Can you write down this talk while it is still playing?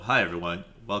Hi, everyone.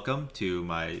 Welcome to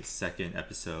my second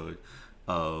episode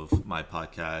of my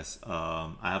podcast.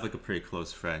 I have like a pretty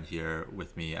close friend here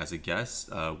with me as a guest.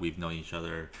 We've known each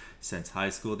other since high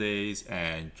school days,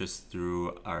 and just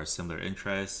through our similar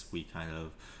interests, we kind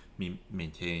of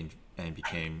maintained and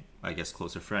became, I guess,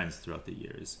 closer friends throughout the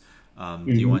years.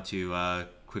 Do you hmm want to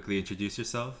quickly introduce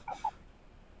yourself?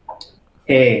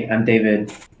 Hey, I'm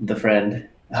David, the friend.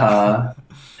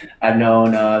 I've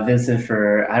known Vincent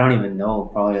for I don't even know,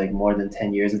 probably like more than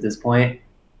 10 years at this point.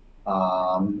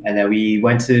 And then we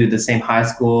went to the same high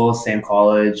school, same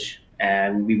college,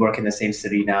 and we work in the same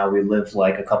city now. We live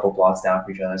like a couple blocks down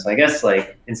from each other. So I guess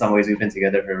like in some ways we've been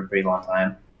together for a pretty long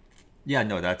time. Yeah,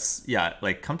 no, that's yeah.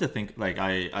 Like, come to think, like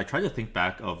I try to think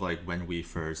back of like when we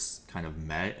first kind of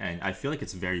met, and I feel like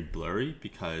it's very blurry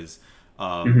because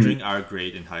hmm during our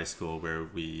grade in high school where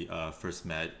we first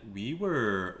met, we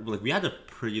were like we had a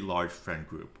pretty large friend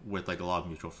group with like a lot of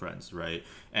mutual friends, right?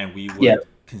 And we Yeah, would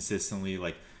consistently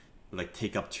like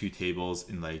take up two tables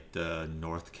in like the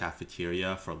north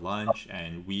cafeteria for lunch,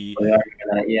 and we we are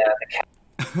yeah.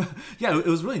 yeah, it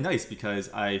was really nice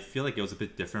because I feel like it was a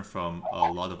bit different from a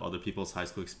lot of other people's high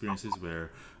school experiences,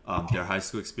 where their high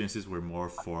school experiences were more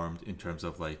formed in terms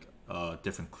of like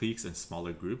different cliques and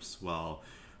smaller groups. While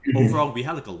Mhm. overall we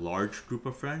had like a large group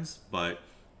of friends, but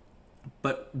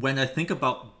when I think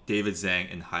about David Zhang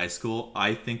in high school,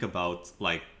 I think about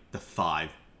like the five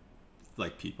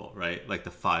like people, right? Like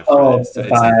the five Oh, friends. So the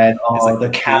it's like five. it's Oh, like the the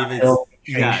Cap David's. Hill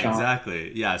featuring Yeah, Sean.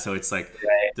 exactly. Yeah, so it's like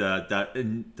Right.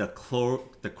 the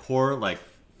core like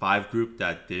five group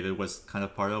that David was kind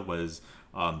of part of was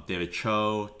David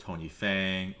Cho, Tony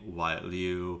Fang, Wyatt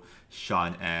Liu,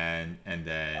 Sean An, and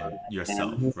then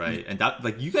yourself, And right? And that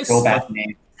like you guys throwback stuck.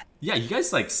 name. Yeah, you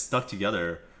guys like stuck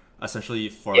together essentially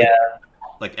for Yeah.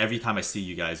 like every time I see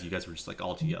you guys were just like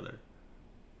all together.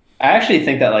 I actually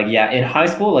think that like yeah, in high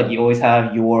school, like you always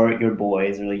have your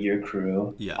boys or like your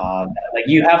crew. Yeah. Like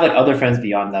you have like other friends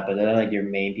beyond that, but they're like your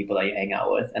main people that you hang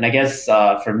out with. And I guess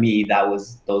for me, that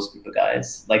was those group of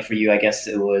guys. Like for you, I guess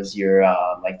it was your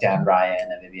like Dan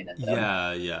Ryan and Vivian and them.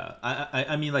 Yeah, yeah.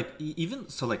 I mean, like, even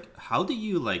so, like, how do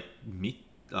you like meet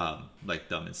like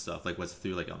them and stuff? Like, was it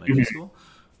through like elementary Mhm. school?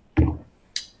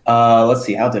 Let's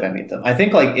see, how did I meet them? I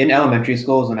think like in elementary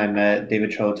school is when I met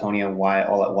David Cho, Tony, and Wyatt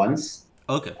all at once.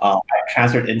 Okay. I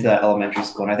transferred into that elementary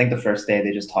school, and I think the first day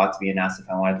they just talked to me and asked if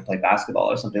I wanted to play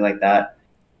basketball or something like that.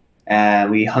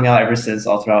 And we hung out ever since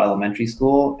all throughout elementary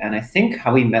school. And I think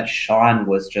how we met Sean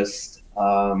was just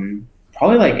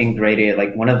probably like in grade eight,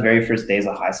 like one of the very first days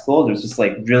of high school. There's just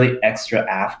like really extra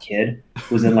af kid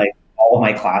who's in like all of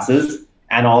my classes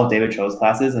and all of David Cho's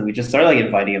classes, and we just started like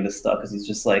inviting him to stuff because he's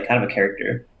just like kind of a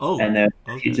character. Oh, And then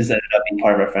he okay. just ended up being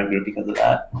part of our friend group because of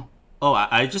that. Oh,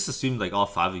 I just assumed like all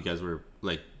five of you guys were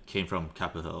like came from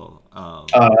Capitol Hill.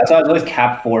 That's why I was always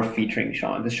Cap Four featuring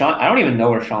Sean. Because Sean, I don't even know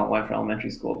where Sean went for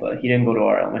elementary school, but he didn't go to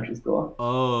our elementary school.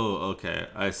 Oh, okay.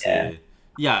 I Yeah. see.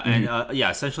 Yeah, and Mhm. yeah,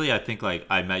 essentially, I think like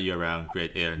I met you around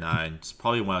grade 8 or 9. It's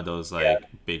probably one of those Yeah. like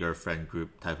bigger friend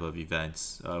group type of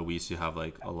events. We used to have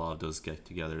like a lot of those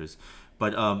get-togethers.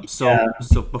 But so Yeah.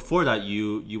 so before that,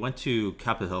 you went to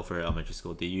Capitol Hill for elementary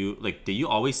school. Did you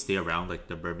always stay around like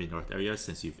the Burnaby North area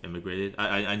since you've immigrated?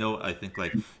 I know I think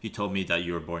like you told me that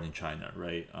you were born in China,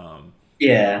 right?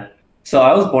 Yeah. So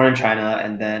I was born in China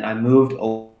and then I moved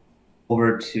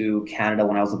over to Canada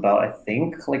when I was about, I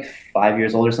think, like 5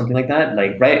 years old or something like that,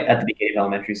 like Mhm. right at the beginning of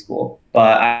elementary school.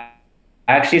 But I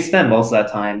actually spent most of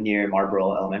that time near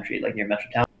Marlborough Elementary, like near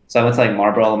Metrotown. So I went to like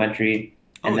Marlborough Elementary.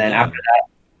 Oh, And then after damn.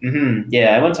 that,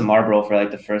 yeah, I went to Marlborough for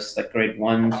like the first like grade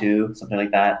one, two, something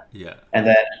like that. Yeah. And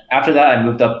then after that, I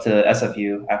moved up to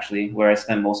SFU actually, where I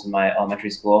spent most of my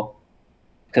elementary school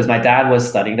because my dad was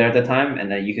studying there at the time, and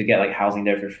then you could get like housing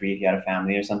there for free if you had a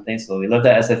family or something. So we lived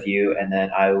at SFU, and then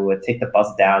I would take the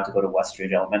bus down to go to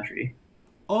Westridge Elementary,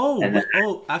 Oh and then wait!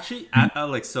 Oh, actually,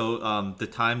 like so, the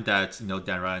time that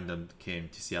Dan Ryan and them came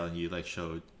to Seattle and you like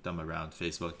showed them around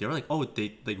Facebook, they were like, oh,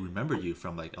 they like remember you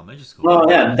from like elementary school. oh I'm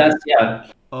like, yeah, that's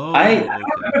yeah. I oh, don't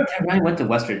okay, remember if Ryan went to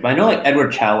Westridge, but I know like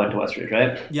Edward Chow went to Westridge,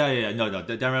 right? yeah, yeah, yeah. No, no,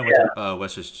 Dan Ryan went to Yeah.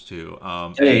 Westchester too.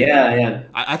 Okay, And yeah, yeah.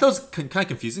 I thought it was kind of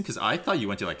confusing because I thought you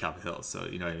went to like Capitol Hill, so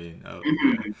you know what I mean. Oh,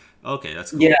 yeah. Mhm. Okay,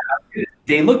 that's Yeah, cool.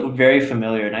 they look very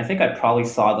familiar, and I think I probably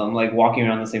saw them like walking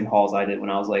around the same halls I did when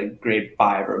I was like grade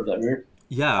five or whatever.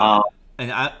 Yeah, Um,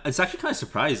 and it's actually kind of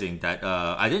surprising that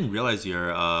I didn't realize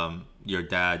your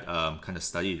dad kind of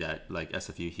studied at like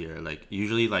SFU here. Like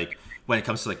usually like when it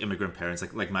comes to like immigrant parents,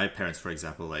 like my parents for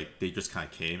example, like they just kind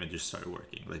of came and just started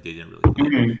working. Like they didn't really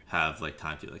like mhm. have like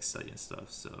time to like study and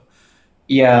stuff. So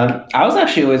Yeah, I was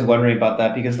actually always wondering about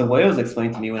that because the way it was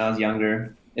explained to me when I was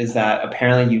younger. is that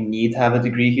apparently you need to have a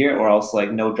degree here, or else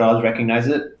like no jobs recognize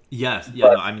it. Yes, yeah,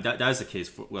 But no, I mean that is the case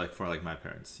for like my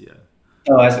parents, yeah.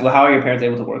 oh, I see. Well, how are your parents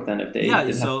able to work then if they Yeah,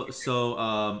 didn't have?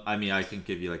 I mean, I can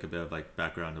give you like a bit of like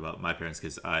background about my parents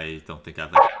because I don't think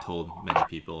I've like told many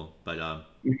people, but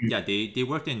Mhm, yeah, they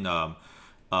worked in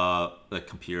like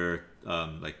computer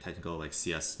like technical like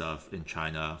CS stuff in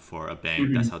China for a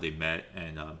bank. That's mhm, how they met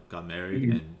and got married.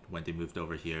 mhm. And when they moved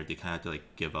over here, they kind of had to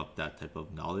like give up that type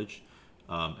of knowledge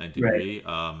and Right. degree.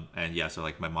 And yeah, so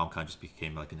like my mom kind of just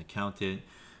became like an accountant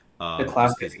The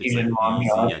just classic because it's like Asian mom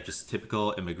easy. job. Yeah, just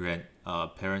typical immigrant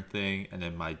parent thing. And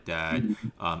then my dad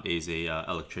Mhm. is a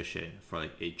electrician for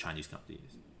like a Chinese company.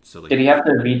 So like, Did he have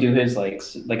to redo his like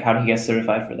how did he get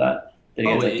certified for that? Did he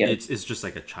oh, have to like get? it's just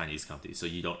like a Chinese company, so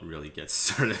you don't really get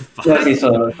certified. Yeah, I see.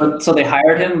 So they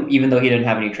hired him even though he didn't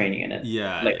have any training in it,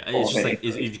 Yeah, like yeah. It's full just training. like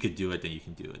if you could do it, then you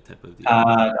can do it type of deal.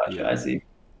 Gotcha. Yeah, I see.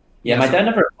 Yeah, yeah. my So dad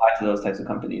never applied to those types of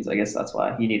companies. I guess that's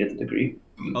why he needed the degree.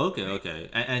 okay, okay.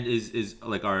 And is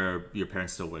like are your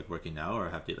parents still like working now, or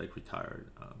have they like retired?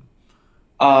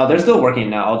 They're still working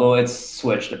now, although it's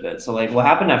switched a bit. So like what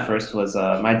happened at first was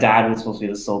my dad was supposed to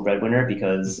be the sole breadwinner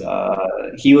because Mm-hmm,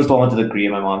 he was the one with the degree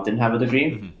and my mom didn't have a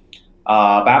degree. mm-hmm.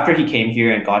 But after he came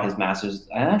here and got his master's,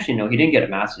 I actually know he didn't get a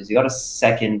master's. He got a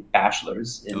second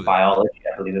bachelor's in Okay. biology,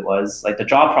 I believe it was. Like the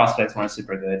job prospects weren't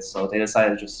super good, so they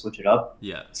decided to just switch it up.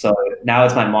 Yeah. So now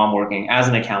it's my mom working as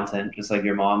an accountant, just like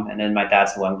your mom, and then my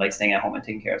dad's the one like staying at home and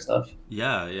taking care of stuff.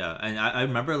 Yeah, yeah, and I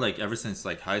remember like ever since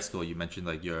like high school, you mentioned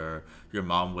like your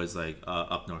mom was like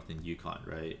up north in Yukon,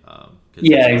 right? Because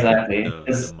Yeah, that's where like exactly. the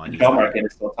Because the money's job at. market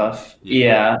is still tough. Yeah,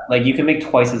 Yeah, like you can make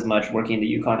twice as much working in the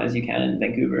Yukon as you can in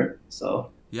Vancouver,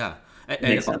 so yeah, it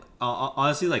makes sense.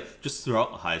 honestly, like just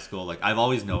throughout high school, like I've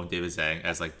always known David Zhang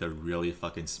as like the really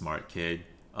fucking smart kid.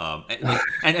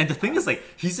 And the thing is like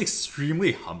he's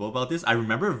extremely humble about this. I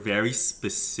remember very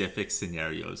specific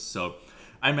scenarios. So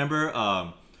I remember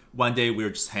one day we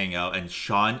were just hanging out and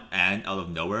Sean and out of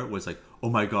nowhere was like, "Oh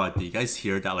my god, did you guys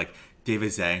hear that like David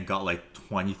Zhang got like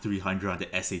 2300 on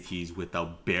the SATs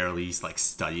without barely like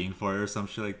studying for it or some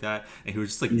shit like that?" And he was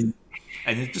just like,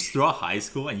 and then just throughout high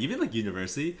school and even like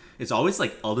university, it's always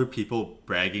like other people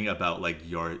bragging about like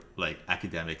your like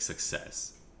academic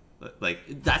success. Like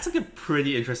that's like a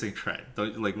pretty interesting trend.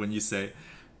 Like when you say,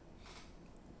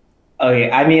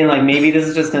 Okay, I mean, like maybe this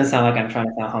is just gonna sound like I'm trying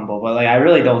to sound humble, but like I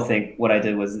really don't think what I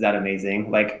did was that amazing.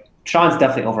 Like Sean's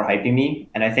definitely overhyping me,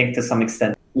 and I think to some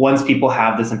extent, once people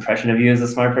have this impression of you as a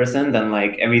smart person, then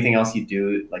like everything else you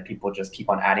do, like people just keep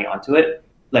on adding onto it.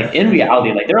 Like in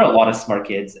reality, like there are a lot of smart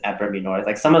kids at Burnaby North.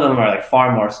 Like some of them are like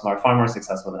far more smart, far more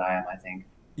successful than I am, I think.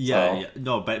 yeah, So yeah,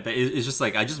 no, but it's just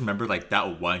like I just remember like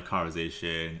that one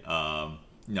conversation,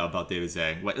 about David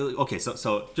Zhang. Okay,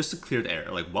 so just to clear the air,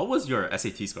 like what was your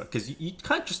SAT score? Because you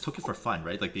kind of just took it for fun,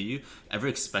 right? Like, did you ever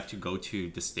expect to go to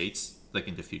the states like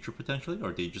in the future potentially,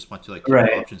 or do you just want to like keep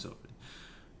your right. options open?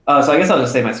 So I guess I'll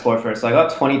just say my score first. So I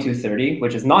got 2230,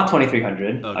 which is not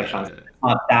 2300, like Okay, Sean said. okay. It's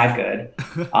not that good.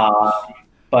 Uh,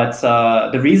 but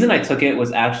the reason I took it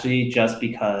was actually just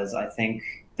because I think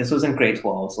this was in grade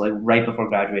 12, so like right before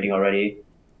graduating already.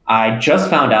 I just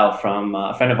found out from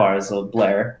a friend of ours,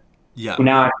 Blair, Yeah,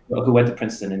 who went to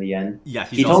Princeton in the end. yeah.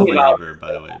 He's He told also me my about, neighbor,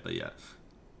 by the way. But yeah,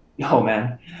 oh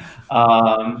man,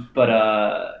 but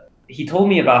he told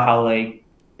me about how like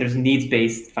there's needs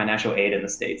based financial aid in the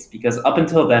states because up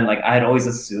until then, like I had always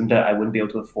assumed that I wouldn't be able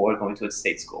to afford going to a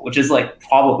state school, which is like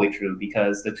probably true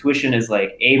because the tuition is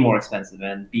like a more expensive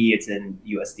and b it's in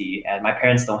USD, and my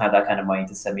parents don't have that kind of money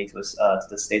to send me to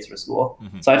the states for school.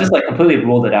 hmm, So I just like completely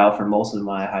ruled it out for most of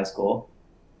my high school.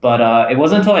 But it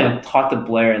wasn't until I talked to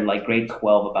Blair in like grade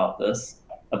 12 about this,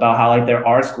 about how like there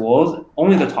are schools,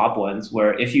 only the top ones,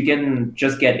 where if you can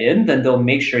just get in, then they'll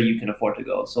make sure you can afford to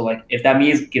go. So like if that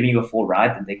means giving you a full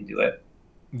ride, then they can do it.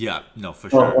 yeah, no, for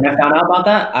So sure. when I found out about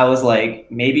that, I was like,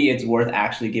 maybe it's worth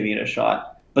actually giving it a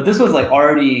shot. But this was like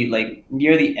already like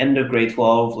near the end of grade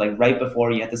 12, like right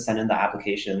before you had to send in the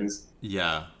applications.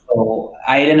 Yeah, So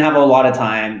I didn't have a lot of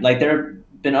time. Like there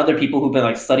have been other people who've been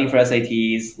like studying for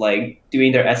SATs, like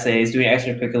doing their essays, doing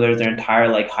extracurriculars their entire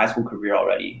like high school career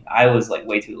already. I was like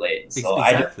way too late. So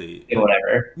I just exactly. did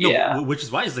whatever. No, Yeah. which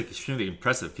is why it's like extremely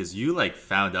impressive because you like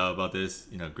found out about this,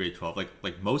 grade 12.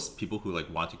 Like most people who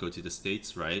like want to go to the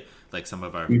states, right? Like some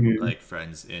of our Hmm. like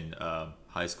friends in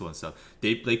high school and stuff,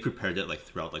 they prepared it like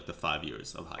throughout like the 5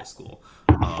 years of high school.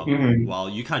 Hmm. While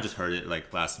you kind of just heard it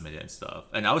like last minute and stuff.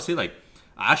 And I would say like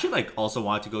I actually like also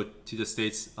wanted to go to the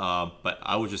states, but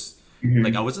I was just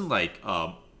like I Hmm. wasn't like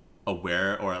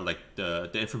aware, or like the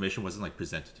information wasn't like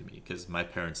presented to me because my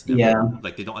parents never Yeah,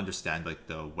 like, they don't understand like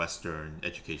the Western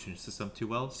education system too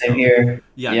well. same So here.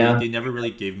 yeah, Yeah, they never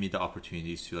really gave me the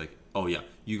opportunities to like, oh yeah,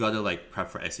 you gotta like prep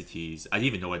for SATs. I didn't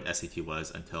even know what an SAT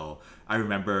was until I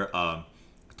remember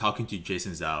talking to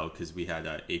Jason Zhao because we had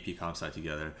a AP comp sci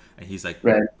together, and he's like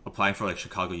right. applying for like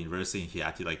Chicago University, and he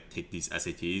had to like take these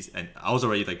SATs, and I was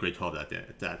already like grade 12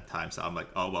 at that time, so I'm like,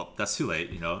 oh well, that's too late,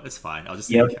 it's fine, I'll just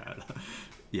stay in Yep. Canada.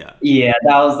 Yeah, Yeah,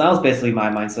 that was basically my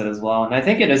mindset as well. And I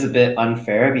think it is a bit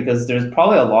unfair because there's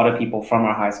probably a lot of people from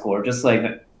our high school or just like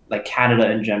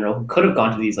Canada in general who could have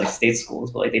gone to these like state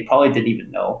schools, but like they probably didn't even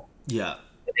know yeah,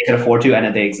 that they could afford to and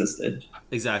that they existed.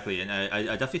 exactly. And I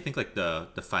definitely think like the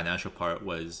financial part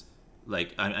was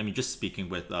like, I mean, just speaking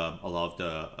with a lot of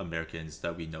the Americans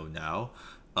that we know now,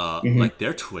 Hmm. like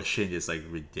their tuition is like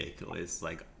ridiculous.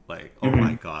 Like oh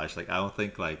my Hmm. gosh, like I don't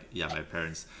think like, yeah, my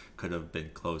parents could have been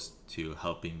close to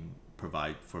helping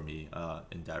provide for me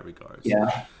in that regards.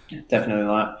 Yeah, definitely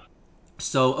not.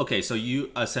 So okay, so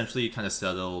you essentially kind of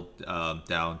settled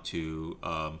down to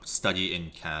study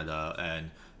in Canada,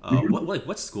 and Mhm.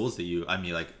 what schools did you? I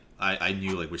mean, like I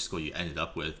knew like which school you ended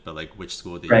up with, but like which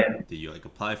school Right, did you like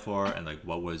apply for, and like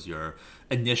what was your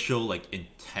initial like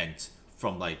intent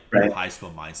from like your right. high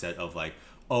school mindset of like,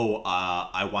 oh,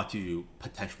 I want to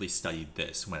potentially study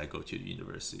this when I go to the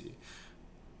university.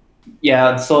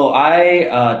 Yeah, so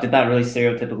I did that really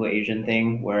stereotypical Asian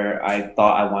thing where I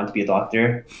thought I wanted to be a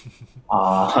doctor.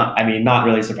 I mean, not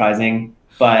really surprising,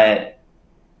 but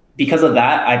because of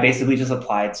that, I basically just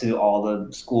applied to all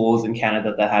the schools in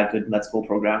Canada that had good med school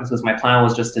programs because my plan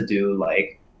was just to do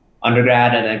like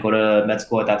undergrad and then go to med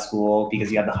school at that school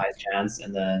because you have the highest chance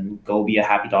and then go be a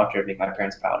happy doctor and make my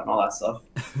parents proud and all that stuff.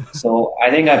 So I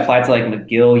think I applied to like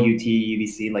McGill, UT,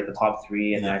 UBC, like the top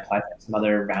three, and then I Yeah, applied to some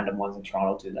other random ones in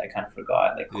Toronto too that I kind of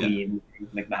forgot, like yeah, Queen,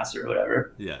 McMaster, or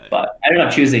whatever. yeah. But I ended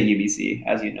up choosing UBC,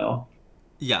 as you know.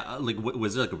 Yeah, like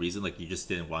was there like a reason like you just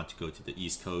didn't want to go to the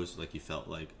East Coast? Like you felt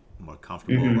like more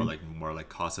comfortable or Mhm. like more like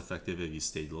cost effective if you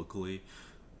stayed locally?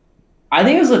 I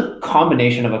think it was a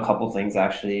combination of a couple things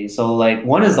actually. So like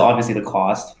one is obviously the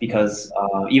cost Hmm. because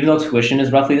even though tuition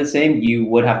is roughly the same, you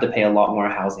would have to pay a lot more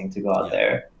housing to go out Yeah.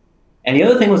 there. And the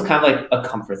other thing was kind of like a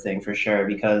comfort thing for sure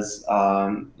because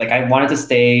like I wanted to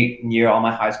stay near all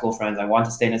my high school friends. I wanted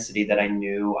to stay in a city that I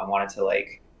knew. I wanted to like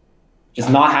just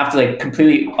not have to like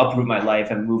completely uproot my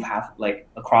life and move half like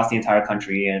across the entire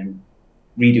country and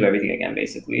redo everything again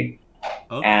basically.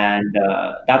 Okay. And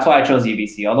that's why I chose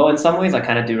UBC. Although in some ways I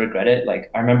kind of do regret it. Like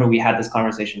I remember we had this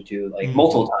conversation too, like Hmm.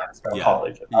 multiple times throughout Yeah.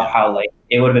 college about Yeah. how like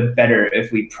it would have been better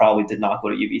if we probably did not go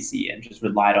to UBC and just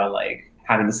relied on like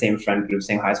having the same friend group,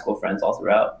 same high school friends all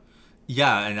throughout.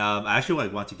 Yeah, and I actually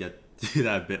like want to get to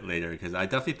that a bit later because I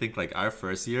definitely think like our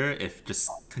first year it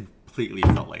just completely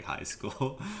felt like high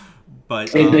school.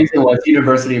 But It was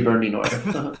University of Burnley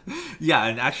North. yeah,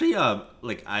 and actually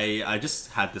like I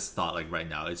just had this thought like right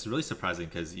now. It's really surprising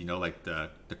because like the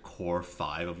core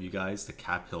 5 of you guys, the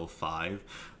Cap Hill 5,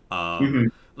 um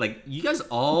Mhm. like you guys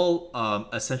all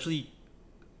essentially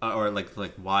or like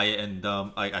Wyatt and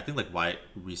I think like Wyatt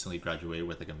recently graduated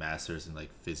with like a master's in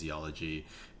like physiology,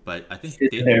 but I think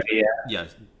Physiotherapy, yeah. yeah,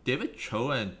 David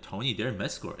Cho and Tony, they're in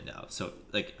med school right now. So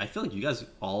like I feel like you guys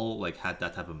all like had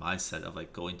that type of mindset of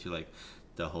like going to like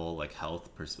the whole like health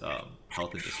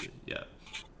industry. Yeah.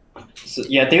 So,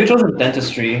 yeah, David chose in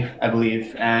dentistry, I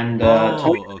believe, and Tony's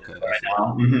Oh, okay, I see. right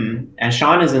now, and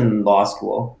Sean is in law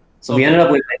school. So we ended Okay. up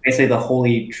with like, basically the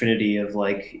holy trinity of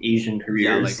like Asian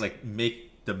Yeah, like careers. make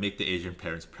the Asian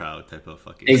parents proud type of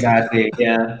fucking. Exactly,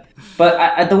 yeah.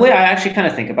 But the way I actually kind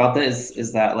of think about this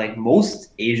is that like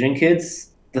most Asian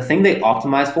kids, the thing they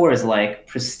optimize for is like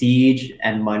prestige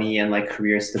and money and like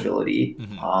career stability.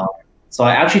 Hmm. So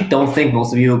I actually don't think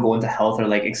most of you who go into health are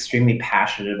like extremely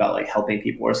passionate about like helping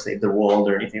people or save the world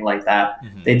or anything like that.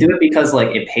 Hmm. They do it because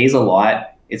like it pays a lot.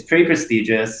 It's pretty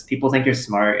prestigious. People think you're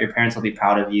smart. Your parents will be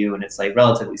proud of you, and it's like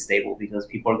relatively stable because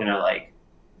people are gonna like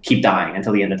keep dying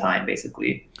until the end of time,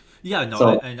 basically. Yeah, no,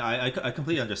 So. I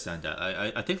completely understand that.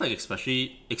 I think like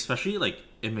especially like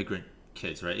immigrant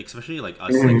kids, right? Especially like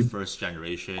us, like Mhm. first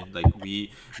generation, like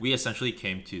we essentially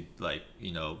came to like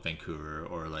Vancouver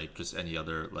or like just any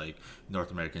other like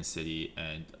North American city,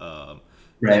 and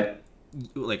like Right.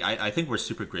 I think we're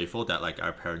super grateful that like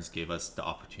our parents gave us the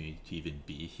opportunity to even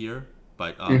be here.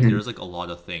 But Hmm. there's like a lot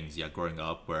of things, yeah, growing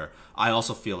up where I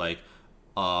also feel like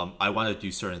I want to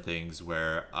do certain things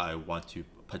where I want to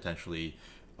potentially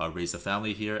raise a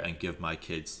family here and give my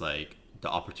kids like the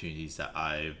opportunities that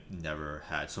I've never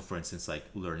had. So, for instance, like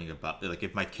learning about like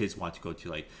if my kids want to go to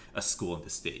like a school in the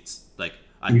States, like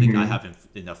I think I Hmm. have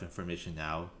enough information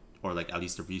now or like at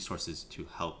least the resources to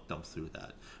help them through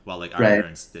that, while like our Right.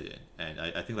 parents didn't. And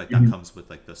I think like that Mhm. comes with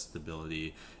like the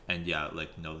stability and yeah, like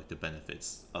like the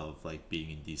benefits of like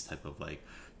being in these type of like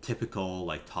typical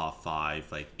like top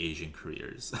five like Asian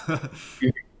careers.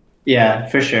 Yeah,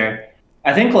 for sure.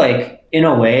 I think like in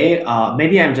a way,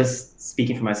 maybe I'm just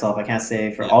speaking for myself. I can't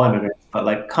say for Yeah. all immigrants, but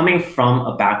like coming from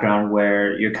a background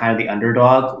where you're kind of the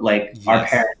underdog, like our Yes.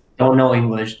 parents don't know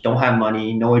English, don't have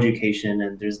money, no education,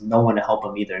 and there's no one to help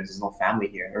them either. There's no family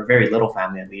here, or very little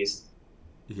family at least.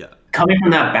 Yeah. Coming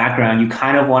from that background, you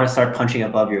kind of want to start punching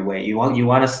above your weight. You want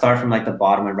to start from like the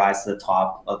bottom and rise to the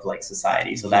top of like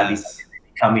society. So that'd be something Yes. like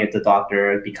becoming a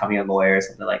doctor, becoming a lawyer,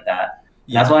 something like that.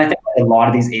 And that's Yeah. why I think like, a lot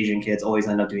of these Asian kids always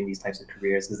end up doing these types of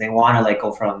careers because they want to like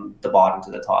go from the bottom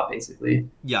to the top, basically.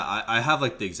 Yeah, I have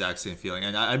like the exact same feeling,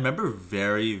 and I remember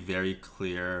very very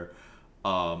clear.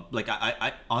 Like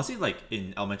I honestly like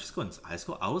in elementary school and high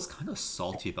school, I was kind of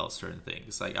salty about certain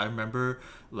things. Like I remember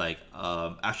like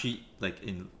actually like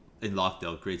in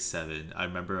Lockdale grade 7, I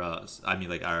remember I mean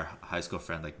like our high school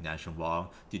friend like Nanshan Wong,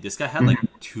 dude, this guy had like Mhm.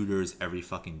 tutors every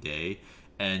fucking day,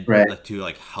 and Right, like to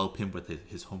like help him with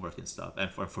his homework and stuff.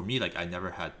 And for me, like I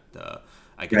never had the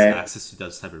I guess right. access to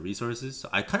those type of resources. So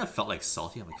I kind of felt like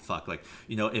salty. I'm like, fuck, like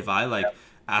if I like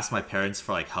ask my parents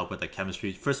for like help with like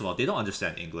chemistry, first of all, they don't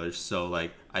understand English, so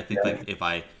like I think like Yeah. if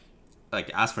I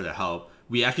like ask for their help,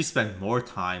 we actually spend more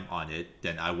time on it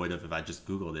than I would have if I just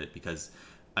Googled it because.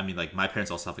 I mean, like my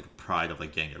parents also have like pride of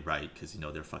like getting it right because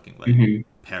they're fucking like Hmm.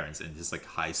 parents and just like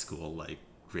high school like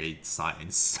grade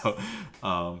science. So,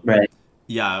 um, Right.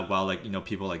 yeah, while like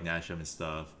people like Nasham and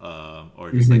stuff,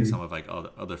 or just like Hmm. some of like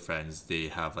other friends, they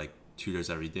have like tutors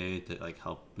every day to like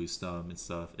help boost them and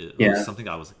stuff. It was Yeah. something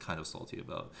I was kind of salty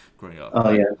about growing up, Oh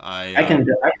but yeah. I can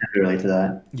relate to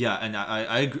that. yeah, and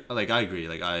I agree.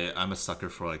 Like I'm a sucker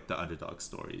for like the underdog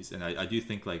stories, and I do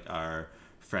think like our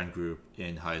friend group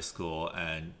in high school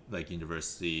and like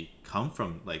university come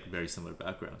from like very similar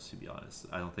backgrounds. To be honest,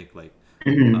 I don't think like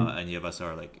Hmm. any of us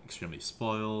are like extremely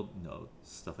spoiled. No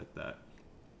stuff like that.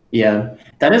 Yeah,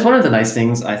 that is one of the nice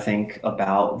things I think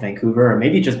about Vancouver, or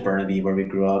maybe just Burnaby, where we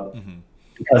grew up, Hmm.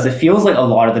 because it feels like a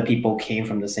lot of the people came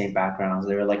from the same backgrounds.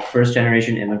 They were like first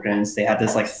generation immigrants. They had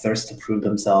this like thirst to prove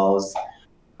themselves.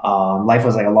 Life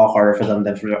was like a lot harder for them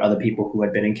than for other people who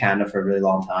had been in Canada for a really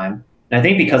long time. And I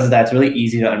think because of that, it's really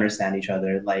easy to understand each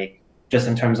other, like just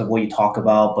in terms of what you talk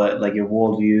about, but like your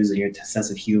worldviews and your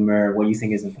sense of humor, what you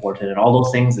think is important, and all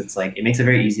those things. It's like it makes it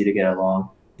very easy to get along.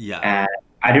 Yeah, And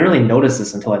I didn't really notice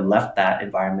this until I left that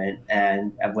environment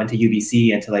and I went to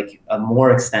UBC, and to like a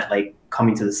more extent, like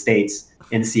coming to the States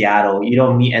in Seattle, you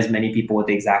don't meet as many people with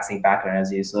the exact same background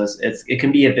as you. So it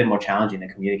can be a bit more challenging to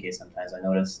communicate sometimes, I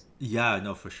noticed. yeah,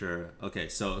 no, for sure. Okay,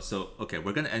 so okay,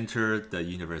 we're gonna enter the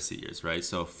university years, right?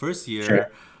 So first Sure.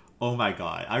 year, oh my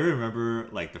god, I remember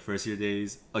like the first year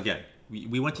days. Again,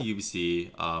 we went to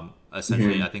UBC.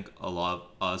 Essentially, I Hmm. think a lot of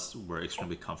us were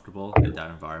extremely comfortable in that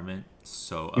environment.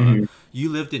 So, Hmm. you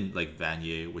lived in like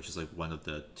Vanier, which is like one of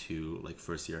the two like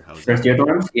first year First year housing,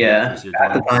 dorms? yeah, Yeah, first year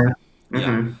at the dorms. time.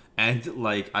 Yeah, Hmm. and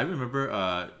like I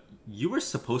remember, you were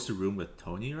supposed to room with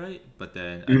Tony, right? But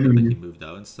then I think like he Hmm. moved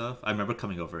out and stuff. I remember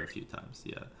coming over a few times.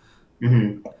 Yeah,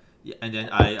 Hmm. yeah, and then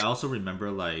I also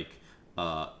remember like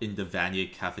in the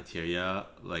Vanier cafeteria,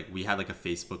 like we had like a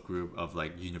Facebook group of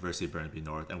like University of Burnaby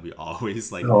North, and we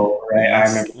always like Oh, right. I eat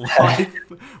remember that. like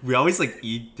we always like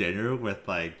eat dinner with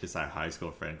like just our high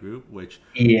school friend group, which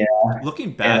Yeah.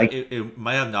 looking And back, like, it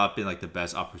might have not been like the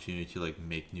best opportunity to like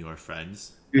make newer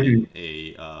friends mhm. in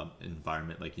a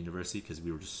environment like university because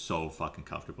we were just so fucking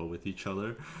comfortable with each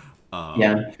other. Um,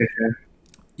 Yeah, for sure.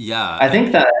 yeah, I and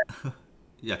think that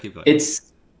yeah, keep going.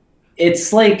 it's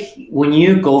it's like when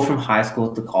you go from high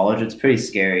school to college, it's pretty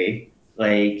scary.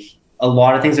 Like a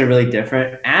lot of things are really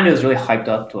different, and it was really hyped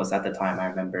up to us at the time. I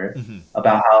remember Hmm.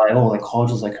 about how like, oh, like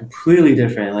college is like completely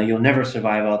different. Like you'll never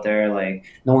survive out there. Like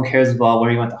no one cares about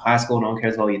where you went to high school. No one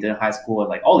cares about what you did in high school, and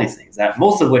like all these things that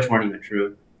most of which weren't even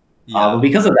true. But Yeah,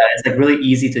 because of that, it's like really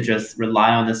easy to just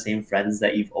rely on the same friends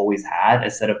that you've always had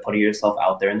instead of putting yourself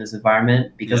out there in this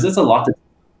environment because yeah, it's a lot to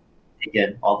take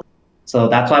in all the. So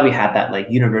that's why we had that like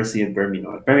University of Birmingham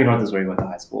North. Birmingham North is where we went to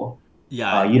high school.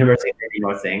 yeah. University of Birmingham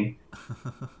North thing.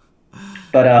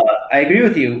 But I agree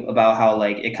with you about how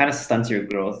like it kind of stunts your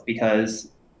growth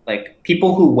because like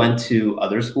people who went to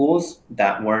other schools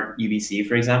that weren't UBC,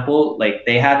 for example, like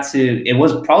they had to. It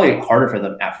was probably harder for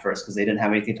them at first because they didn't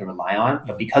have anything to rely on.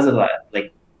 But Hmm. because of that,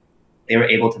 like they were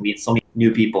able to meet so many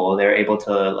new people. They were able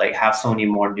to like have so many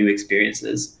more new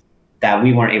experiences that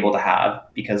we weren't able to have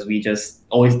because we just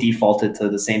always defaulted to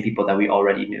the same people that we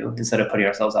already knew instead of putting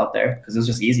ourselves out there because it was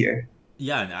just easier.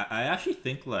 Yeah, and I actually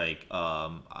think like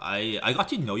I got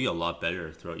to know you a lot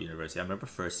better throughout university. I remember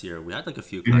first year we had like a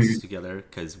few classes Mhm. together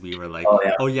because we were like, Oh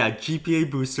yeah. oh yeah, GPA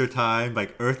booster time,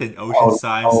 like Earth and Ocean Oh, oh,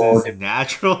 Sciences,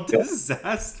 natural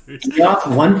disasters. yeah,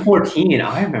 114.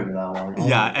 I remember that one. Oh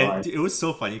Yeah, my and god. it was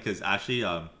so funny because actually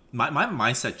my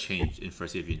mindset changed in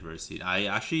first year of university. I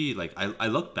actually like I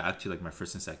look back to like my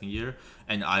first and second year,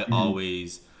 and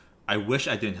Mhm. I wish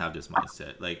I didn't have this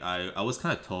mindset. Like I was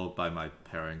kind of told by my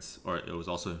parents, or it was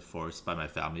also enforced by my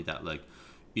family that like,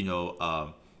 you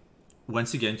know,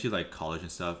 once you get into like college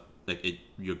and stuff, like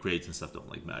your grades and stuff don't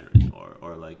like matter anymore,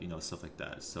 or like stuff like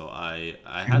that. So I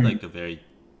had Mhm. like a very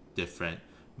different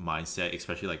mindset,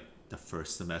 especially like the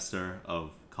first semester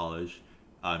of college.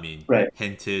 I mean, Right.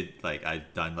 hinted like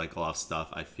I've done like a lot of stuff.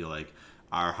 I feel like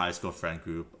our high school friend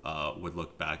group would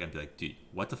look back and be like, dude,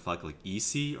 what the fuck, like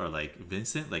EC or like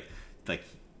Vincent, like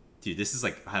dude, this is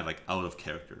like kind of like out of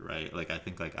character, right? Like I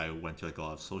think like I went to like a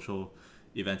lot of social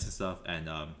events and stuff, and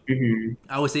Mhm.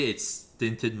 I would say it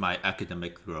stinted my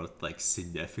academic growth like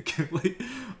significantly.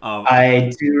 I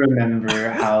I do remember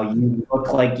how you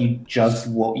look like you just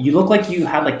woke. You look like you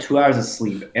had like 2 hours of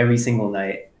sleep every single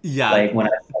night, Yeah, like when I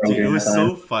started dude, it during that was time.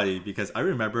 so funny because I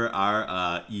remember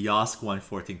our EOSC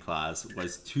 114 class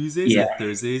was Tuesdays Yeah. and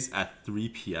Thursdays at 3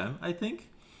 p.m. I think,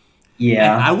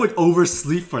 and I Yeah. would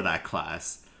oversleep for that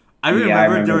class. I Yeah, I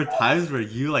remember there remember were that. times where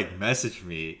you like messaged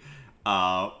me,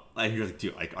 and you're like,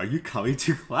 dude, like, are you coming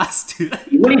to class today?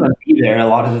 You wouldn't even be there a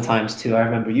lot of the times too. I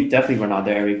remember you definitely were not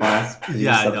there every class because you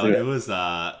just Yeah, slept no, through it. it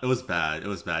was bad. It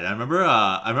was bad. I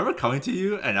remember coming to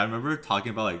you and I remember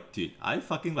talking about like, dude, I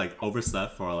fucking like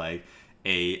overslept for like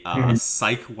a Mhm.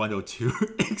 Psych 102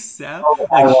 exam. Oh,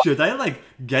 Like, I should I like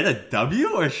get a W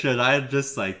or should I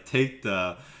just like take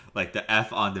the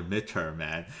F on the midterm,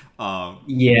 man?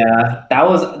 Yeah, that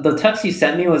was the text you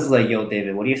sent me was like, "Yo,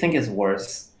 David, what do you think is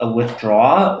worse, a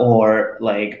withdrawal or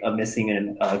like a missing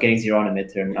and getting zero on a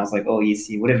midterm?" And I was like, "Oh,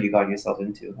 EC, what have you got yourself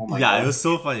into? Oh my Yeah, it god." was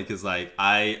so funny because like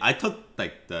I took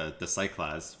like the psych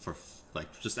class for like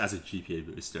just as a GPA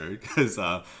booster because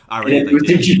I And already it like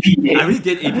boosted I already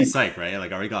did AP GPA. Psych, right?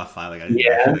 Like I already got a five, like I didn't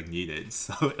Yeah, actually like need it,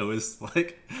 so it was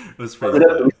like it was was pretty it a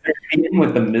fun. booster opinion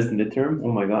with the missed midterm?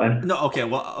 Oh my god. No, okay,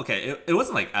 well, okay, it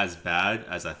wasn't like as bad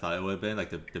as I thought it would have been. Like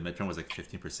the midterm was like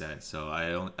 15%, so I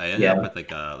ended up Yeah. with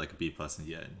like a B plus in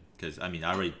the end because I mean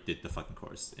I already did the fucking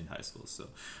course in high school, so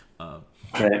um,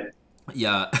 Right.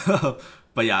 yeah,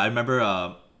 but yeah, I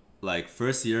remember like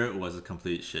first year was a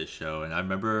complete shit show, and I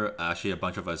remember actually a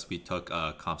bunch of us we took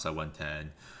comp sci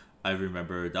 110. I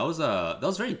remember that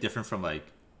was very different from like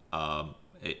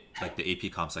the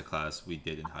AP comp sci class we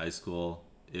did in high school.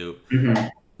 It Hmm.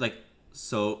 like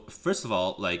so first of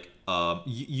all like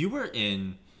you were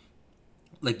in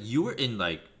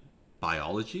like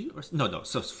biology or no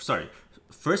so sorry,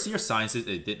 first year sciences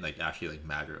it didn't like actually like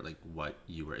matter like what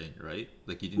you were in, right?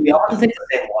 Like you didn't We all take have the to take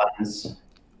the same ones,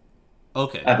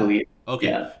 okay. I believe. Okay,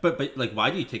 Yeah. but like, why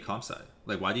do you take comp sci?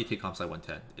 Like, why do you take comp sci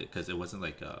 110? Because it wasn't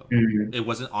like Mhm. it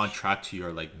wasn't on track to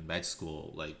your like med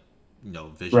school like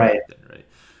vision Right. back then, right?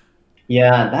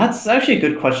 Yeah, that's actually a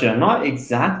good question. I'm not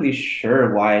exactly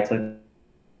sure why I took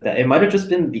that. It might have just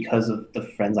been because of the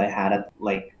friends I had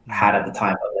Mm-hmm. at the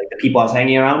time, but like the people I was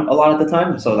hanging around a lot at the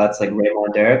time. So Mm-hmm. that's like Raymond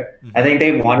and Derek. I Mm-hmm. think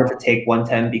they wanted to take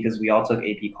 110 because we all took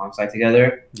AP Comp Sci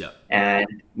together Yeah. and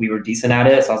we were decent at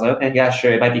it. So I was like, okay, yeah,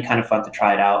 sure. It might be kind of fun to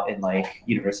try it out in like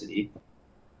university.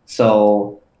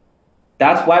 So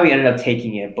that's why we ended up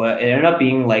taking it, but it ended up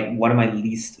being like one of my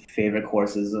least favorite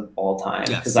courses of all time.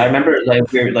 Yeah. Because I Same. remember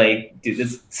like we were like, dude,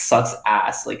 this sucks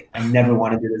ass. Like I never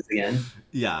want to do this again.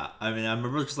 Yeah. I mean, I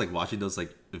remember just like watching those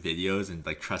like videos and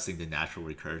like trusting the natural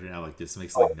recursion. I'm like, this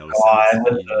makes Oh like no sense.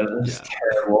 God, it's Yeah.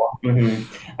 terrible. Hmm.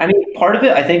 I mean, part of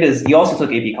it I think is you also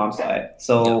took AP Comp Sci. Yeah.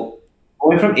 So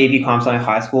going from AP Comp Sci in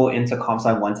high school into Comp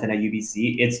Sci 110 at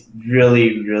UBC, it's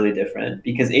really, really different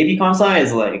because AP Comp Sci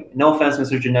is like, no offense,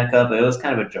 Mr. Janeka, but it was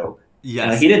kind of a joke.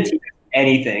 And like Yes. he didn't teach us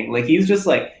anything. Like he's just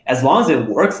like, as long as it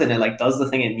works and it like does the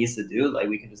thing it needs to do, like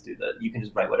we can just do that. You can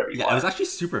just write whatever you Yeah. It was want. actually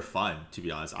super fun to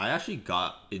be honest. I actually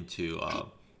got into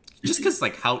just because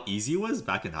like how easy it was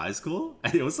back in high school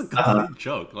and it was a Uh-huh. complete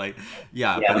joke like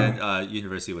yeah, but Yeah. then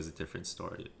university was a different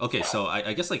story. Okay, so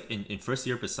I guess like in first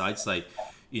year besides like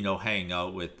hanging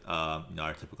out with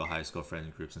our typical high school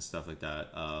friend groups and stuff like that,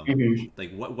 Hmm.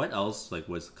 like what else like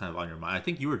was kind of on your mind? I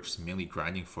think you were just mainly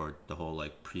grinding for the whole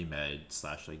like pre-med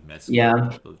slash like med school Yeah.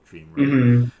 dream, right?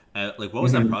 Hmm. And like what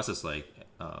was that Hmm. process like?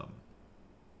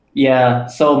 Yeah.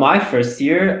 So my first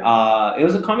year, it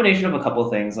was a combination of a couple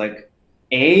of things. Like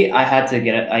I had to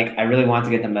get it. Like, I really wanted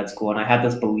to get to med school, and I had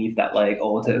this belief that like,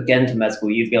 oh, to get into med school,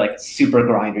 you'd be like super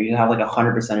grinder. You'd have like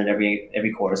 100% in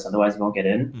every course, otherwise you won't get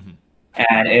in. Hmm.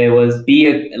 And it was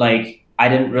B like I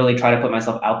didn't really try to put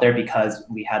myself out there because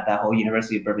we had that whole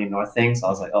University of Birmingham North thing. So I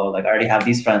was like, oh, like I already have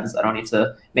these friends. I don't need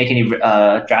to make any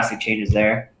drastic changes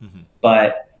there. Hmm.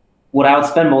 But what I would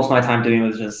spend most of my time doing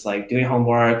was just like doing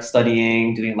homework,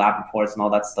 studying, doing lab reports, and all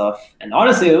that stuff. And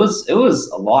honestly, it was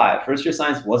a lot. First year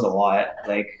science was a lot.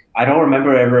 Like I don't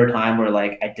remember ever a time where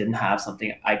like I didn't have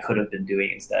something I could have been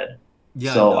doing instead.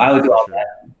 Yeah, So no, I would do for all sure.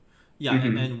 that. Yeah,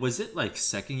 Mm-hmm. and was it like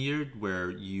second year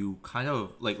where you kind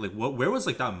of like what where was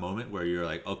like that moment where you're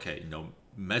like, okay,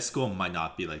 med school might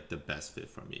not be like the best fit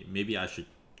for me. Maybe I should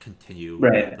continue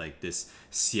with Right. like this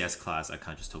CS class I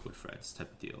kind of just took with friends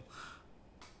type of deal.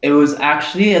 It was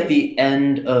actually at the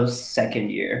end of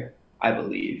second year, I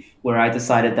believe, where I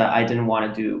decided that I didn't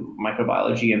want to do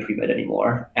microbiology and pre-med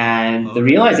anymore. And the Okay.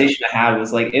 realization I had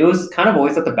was like it was kind of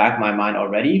always at the back of my mind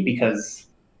already because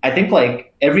I think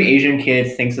like every Asian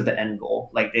kid thinks of the end goal.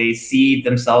 Like they see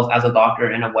themselves as a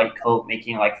doctor in a white coat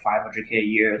making like 500K a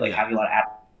year, like Yeah. having a lot of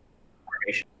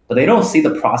aspiration. But they don't see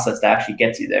the process that actually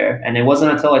gets you there. And it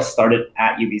wasn't until I started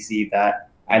at UBC that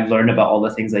I learned about all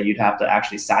the things that you'd have to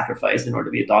actually sacrifice in order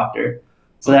to be a doctor.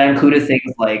 So that Okay. included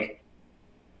things like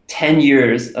 10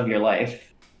 years of your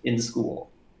life in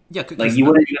school. Yeah, Like because you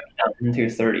wouldn't even be done until you're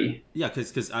 30. yeah,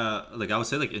 because like I would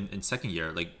say like in second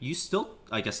year, like you still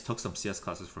I guess took some CS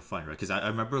classes for fun, right? Because I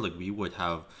remember like we would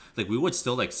have like we would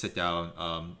still like sit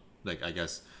down like I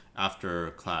guess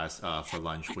after class for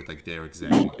lunch with like Derek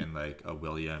Zhang and like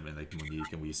William and like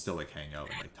Monique, and we still like hang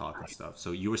out and like talk and stuff.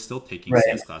 So you were still taking Right.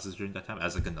 CS classes during that time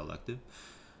as like an elective.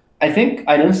 I think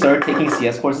I didn't start taking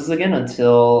CS courses again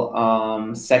until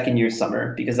second year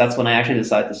summer because that's when I actually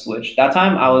decided to switch. That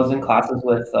time I was in Oh, classes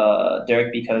with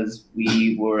Derek because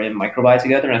we were in microbiology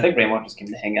together, and I think Raymond just came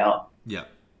to hang out. yeah.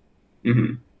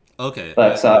 Hmm. Okay,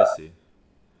 But I see.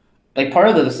 like part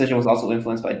of the decision was also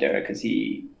influenced by Derek because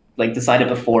he like decided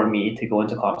before me to go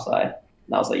into comp sci.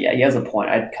 And I was like, yeah, he has a point.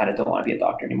 I kind of don't want to be a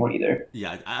doctor anymore either.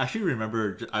 Yeah, I actually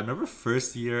remember. I remember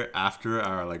first year after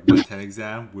our like 110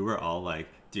 exam, we were all like,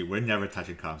 "Dude, we're never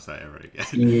touching comp sci ever again."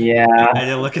 And Yeah,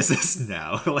 then look at this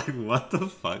now. Like, what the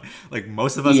fuck? Like,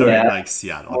 most of us are in yeah, like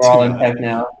Seattle we're all in too. tech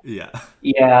now. Yeah,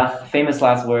 Yeah, famous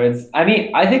last words. I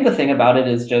mean, I think the thing about it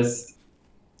is just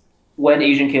when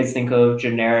Asian kids think of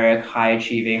generic, high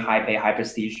achieving, high pay, high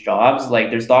prestige jobs, like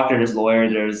there's doctor, there's lawyer,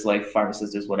 there's like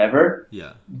pharmacist, there's whatever.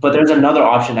 yeah, But there's another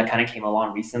option that kind of came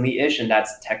along recently ish, and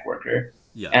that's tech worker.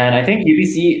 yeah. And I think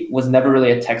UBC was never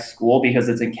really a tech school because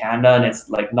it's in Canada and it's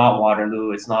like not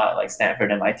Waterloo, it's not like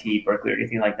Stanford, MIT, Berkeley, or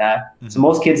anything like that. So Hmm.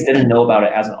 most kids didn't know about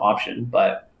it as an option,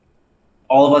 but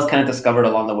all of us kind of discovered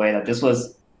along the way that this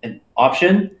was an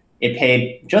option. It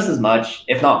paid just as much,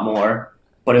 if not more,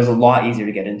 but it was a lot easier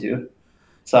to get into.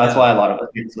 So that's why Yeah, a lot of us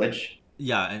did switch.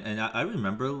 yeah, and I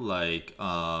remember like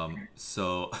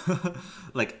so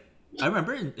like I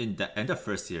remember in the end of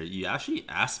first year you actually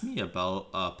asked me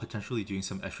about potentially doing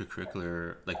some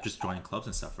extracurricular like just joining clubs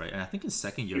and stuff, right? And I think in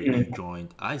second year you Mm-hmm.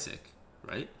 joined Isaac,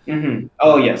 right? Mm-hmm.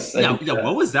 Oh uh yes, I yeah, did do yeah, that.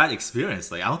 what was that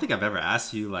experience like? I don't think I've ever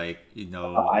asked you like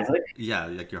Isaac. yeah,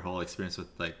 like your whole experience with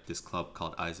like this club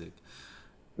called Isaac.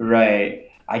 Right.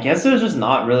 I guess there's just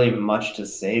not really much to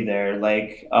say there.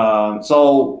 Like,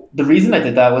 so the reason I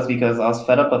did that was because I was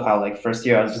fed up with how like first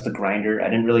year I was just a grinder. I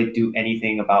didn't really do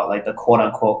anything about like the quote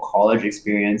unquote college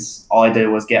experience. All I did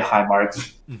was get high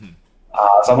marks. Hmm.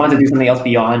 So I wanted to do something else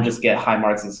beyond just get high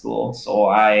marks in school. So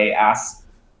I asked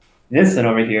Vincent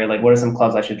over here, like, what are some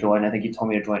clubs I should join? I think he told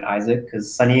me to join Isaac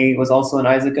because Sunny was also in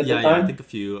Isaac at the Yeah, I time. think a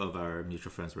few of our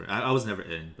mutual friends were. I was never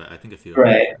in, but I think a few of our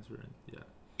Right. friends were in. Yeah.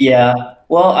 Yeah.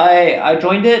 Well, I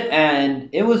joined it and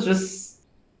it was just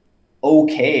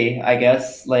okay, I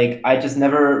guess. Like I just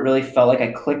never really felt like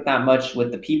I clicked that much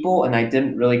with the people and I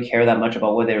didn't really care that much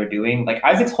about what they were doing. Like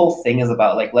Isaac's whole thing is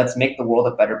about like let's make the world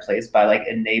a better place by like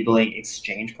enabling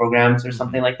exchange programs or Hmm.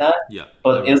 something like that. Yeah, I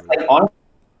But it was remember like that. honestly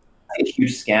a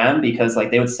huge scam because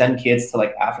like they would send kids to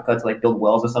like Africa to like build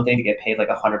wells or something to get paid like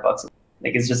 $100.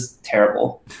 Like it's just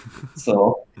terrible.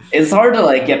 So it's hard to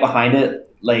like get behind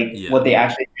it, like what Yeah. they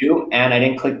actually do, and I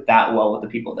didn't click that well with the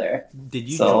people there. Did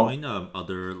you So join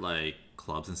other like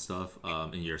clubs and stuff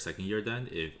in your second year then?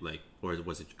 If like, or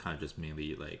was it kind of just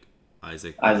mainly like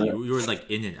Isaac that Isaac, you were like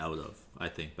in and out of? I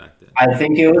think back then. I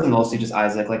think it was mostly just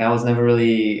Isaac. Like I was never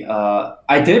really.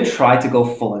 I did try to go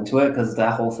full into it because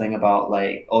that whole thing about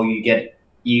like, oh, you get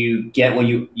what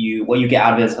you get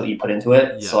out of it is what you put into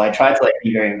it. So Yeah. I tried to like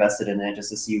be very invested in it just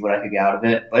to see what I could get out of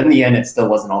it. But in the end, it still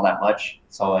wasn't all that much.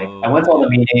 So like I went Oh to all the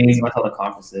yeah. meetings, went to all the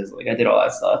conferences, like I did all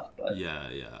that stuff. But Yeah,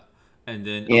 yeah. And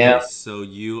then Yeah. okay, so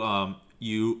you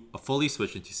fully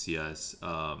switched into CS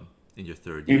in your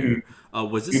third Hmm. year.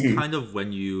 Was this Hmm. kind of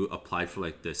when you applied for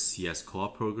like the CS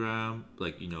co-op program,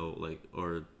 like like,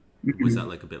 or was that Hmm.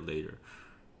 like a bit later?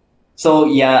 So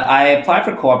yeah, I applied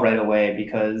for co-op right away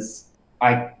because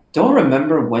I don't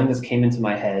remember when this came into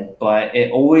my head, but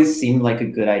it always seemed like a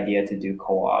good idea to do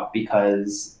co-op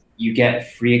because you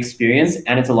get free experience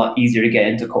and it's a lot easier to get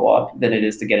into co-op than it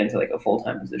is to get into like a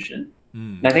full-time position.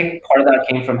 Mm, And I okay. think part of that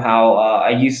came from how I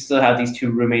used to have these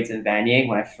two roommates in Vanier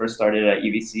when I first started at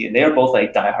UBC, and they were both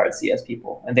like diehard CS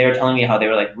people, and they were telling me how they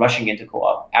were like rushing into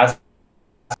co-op as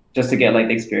just to get like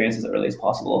the experience as early as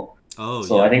possible. Oh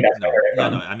So I yeah, think that's where I no, heard it yeah,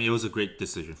 no. from. I mean, it was a great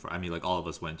decision for. I mean, like all of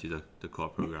us went to the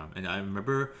co-op program, and I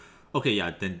remember. Okay,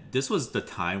 yeah. Then this was the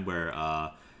time where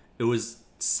it was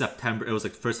September. It was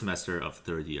like first semester of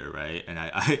third year, right? And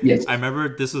Yes. I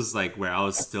remember this was like where I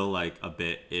was still like a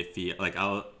bit iffy. Like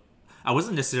I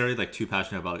wasn't necessarily like too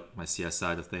passionate about my CS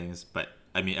side of things, but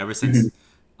I mean, ever Mhm. since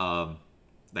um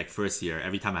like first year,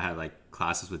 every time I had like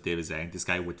classes with David Zhang, this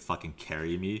guy would fucking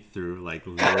carry me through like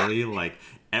literally like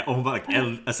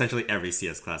essentially every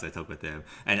CS class I took with him.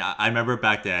 And I remember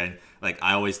back then, like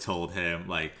I always told him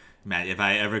like, man, if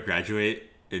I ever graduate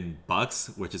in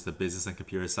Bucks, which is the business and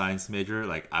computer science major,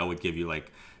 like I would give you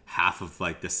like half of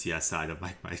like the CS side of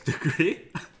my degree.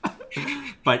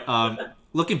 But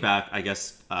looking back, I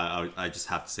guess I just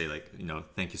have to say like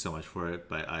thank you so much for it.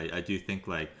 But I do think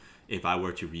like if I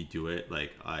were to redo it,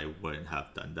 like I wouldn't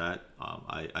have done that.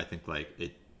 I think like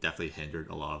it definitely hindered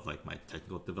a lot of like my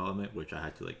technical development, which I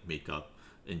had to like make up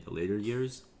in the later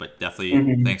years. But definitely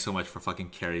Mhm. thanks so much for fucking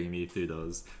carrying me through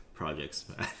those projects,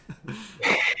 man.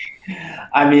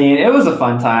 I mean, it was a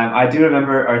fun time. I do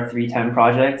remember our 310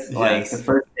 project. Like the Yes.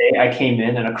 first day I came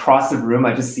in and across the room,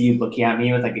 I just see you looking at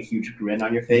me with like a huge grin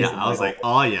on your Yeah, face. And I'm I was like, like,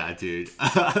 oh. oh yeah, dude,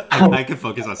 I can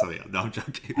focus on something else. No, I'm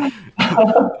joking.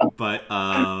 But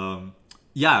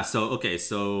yeah. So okay,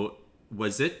 so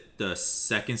was it the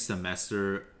second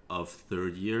semester of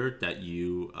third year that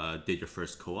you did your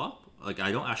first co-op? Like,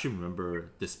 I don't actually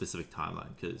remember this specific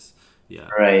timeline because yeah.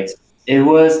 Right. It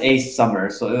was a summer.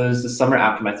 So it was the summer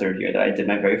after my third year that I did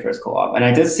my very first co-op. And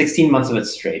I did 16 months of it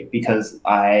straight because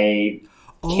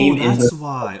Oh, came into that's it,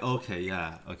 why. Okay,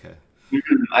 yeah, okay.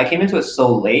 I came into it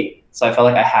so late. So I felt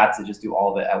like I had to just do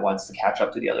all of it at once to catch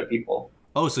up to the other people.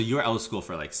 Oh, so you were out of school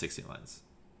for like 16 months.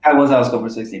 I was out of school for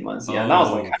 16 months. Yeah. And that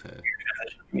was like kind of Okay. a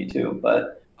transition for me too.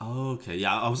 But Okay,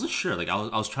 yeah, I wasn't sure. Like, I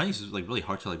was trying to like really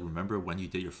hard to like remember when you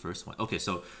did your first one. Okay,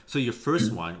 so your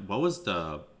first one, what was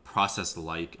the process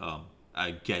like?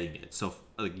 Getting it. So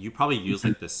like you probably used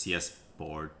like the CS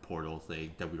board portal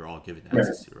thing that we were all given right.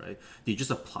 access to, right? Did you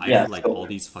just apply Yeah. for like all So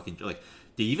these fucking like?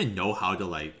 Do you even know how to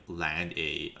like land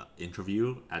a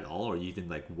interview at all, or even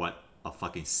like what a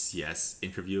fucking CS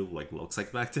interview like looks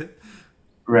like back then?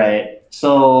 right.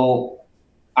 So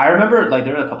I remember like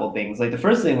there were a couple of things. Like the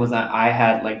first thing was that I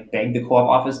had like begged the co-op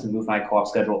office to move my co-op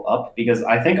schedule up because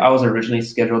I think I was originally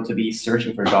scheduled to be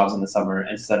searching for jobs in the summer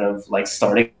instead of like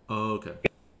starting. Oh, okay.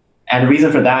 And the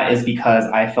reason for that is because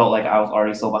I felt like I was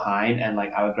already so behind and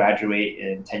like I would graduate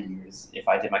in 10 years if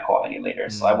I did my co-op any later.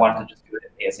 So I wanted Mm, to just do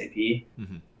it ASAP.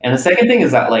 mm-hmm. And the second thing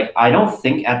is that like I don't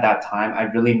think at that time I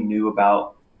really knew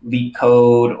about leak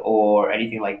code or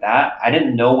anything like that. I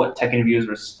didn't know what tech interviews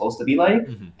were supposed to be like,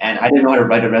 Mm-hmm. and I didn't know how to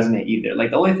write a resume either.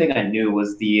 Like the only thing I knew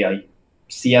was the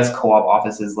CS co-op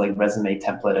office's like resume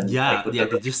template and like Yeah, with yeah, the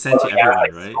they just sent to ugly ass everyone,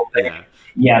 like right? scroll thing. Yeah.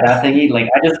 Yeah, that thingy. Like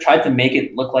I just tried to make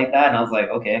it look like that, and I was like,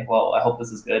 okay, well, I hope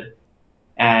this is good.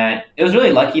 And it was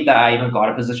really lucky that I even got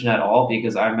a position at all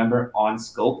because I remember on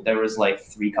Scope there was like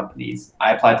three companies.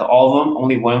 I applied to all of them.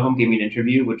 Only one of them gave me an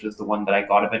interview, which is the one that I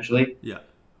got eventually. Yeah.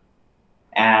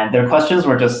 And their questions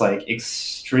were just like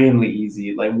extremely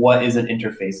easy. Like, what is an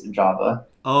interface in Java?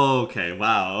 Okay,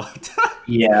 wow.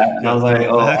 Yeah, and I Yo, was like,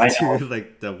 oh, throwback I to know.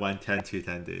 like the 110,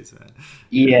 210 days, man.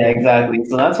 Yeah. Yeah, exactly.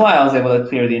 So that's why I was able to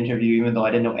clear the interview, even though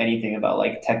I didn't know anything about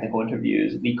like technical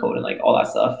interviews, leak code, and like all that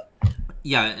stuff.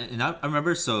 Yeah, and I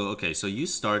remember. So okay, so you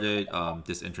started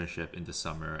this internship in the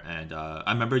summer, and I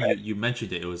remember you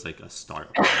mentioned it. It was like a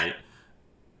startup, right?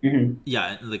 Hmm.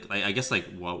 Yeah, and, like I guess like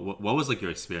what was like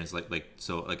your experience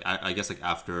so like I guess like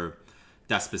after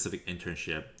that specific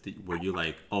internship, were you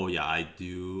like, oh yeah, I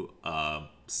do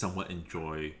somewhat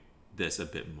enjoy this a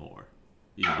bit more?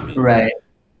 You know what I mean? Right.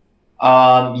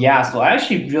 Yeah, so I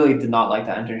actually really did not like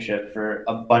that internship for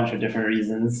a bunch of different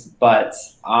reasons, but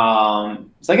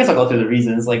so I guess I'll go through the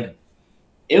reasons. Hmm. Like,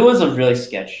 it was a really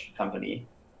sketch company.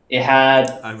 It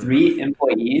had I remember. 3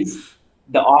 employees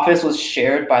the office was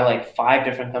shared by like five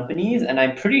different companies, and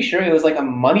I'm pretty sure it was like a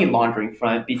money laundering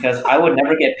front because I would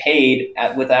never get paid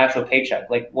with an actual paycheck.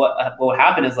 Like what would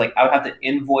happen is like I would have to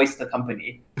invoice the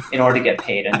company in order to get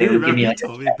paid, and I they would give remember me you like a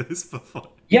told me check. this before.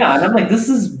 Yeah, and I'm like, this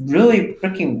is really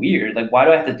freaking weird. Like, why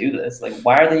do I have to do this? Like,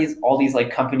 why are these all these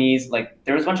like companies? Like,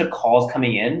 there was a bunch of calls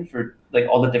coming in for like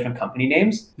all the different company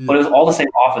names, but it Yeah. was all the same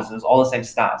offices, all the same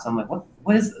staff. So I'm like,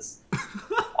 what is this?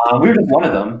 We were just one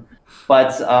of them. But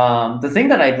the thing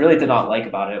that I really did not like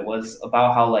about it was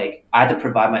about how like I had to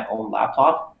provide my own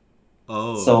laptop.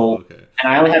 Oh, So, okay.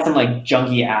 and I only had some like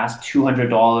junky ass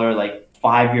 $200 like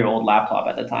 5-year-old laptop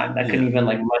at the time that couldn't Yeah. even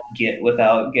like run Git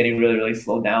without getting really really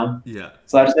slowed down. Yeah.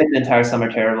 So I just made the entire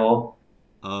summer terrible.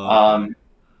 Oh, okay. Um,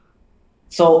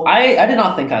 so I did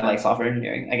not think I liked software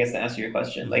engineering, I guess to answer your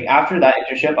question. Like Hmm. after that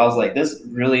internship, I was like, this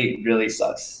really, really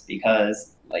sucks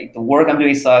because like the work I'm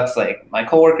doing sucks. Like my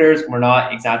coworkers were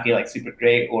not exactly like super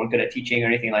great or good at teaching or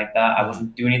anything like that. I Hmm.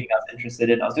 wasn't doing anything I was interested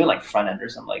in. I was doing like front end or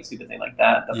some like stupid thing like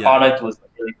that. The Yeah. product was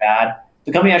like, really bad.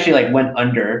 The company actually like went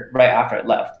under right after I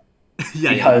left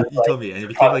Yeah, yeah. because You like told me, and it the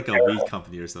became product like was a weed terrible.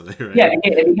 company or something, Yeah, right?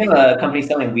 it became a company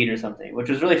selling weed or something, which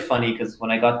was really funny because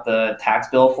when I got the tax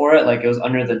bill for it, like it was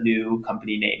under the new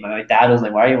company name. And my dad was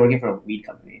like, "Why are you working for a weed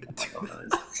company?" I'm like, "Oh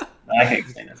no, I can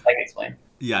explain this. I can explain."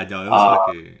 Yeah, no, it was Uh,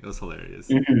 fucking, it was hilarious.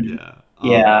 mhm. Yeah.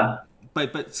 Yeah,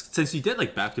 But since you did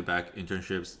like back to back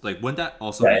internships, like wouldn't that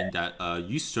also right. mean that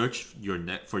you searched your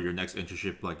net for your next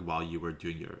internship like while you were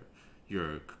doing your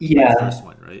like Yeah, first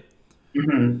one, right?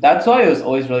 that's why it was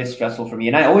always really stressful for me,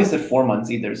 and I always did 4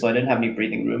 months either, so I didn't have any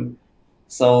breathing room.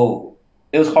 So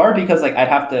it was hard because like I'd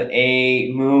have to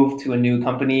a move to a new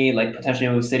company, like potentially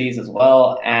move cities as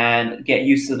well, and get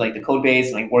used to like the code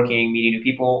base, like working, meeting new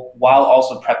people, while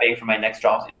also prepping for my next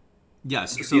job Yeah.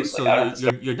 interviews. Like So I would have to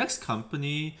start. your next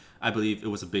company, I believe it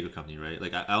was a bigger company, right?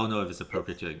 Like I don't know if it's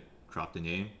appropriate to like drop the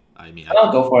name. I mean,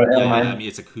 I'll go for it. I yeah, don't yeah. I mind. mean,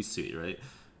 it's a Hootsuite, right?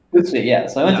 Hootsuite, yeah.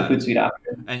 So I went to Yeah. Hootsuite after,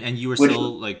 And you were which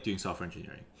still like doing software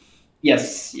engineering.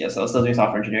 yes, I was still doing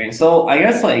software engineering. So I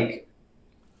guess like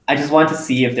I just wanted to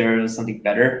see if there was something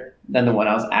better than the one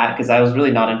I was at because I was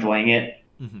really not enjoying it.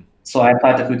 Hmm. So I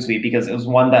applied to Hootsuite because it was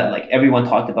one that like everyone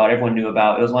talked about, everyone knew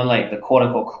about. It was one like the quote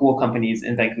unquote cool companies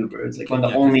in Vancouver. It's like one of the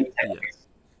Yeah, cause only tech yeah, companies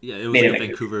yeah, it was made like in a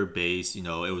Vancouver. Vancouver base. You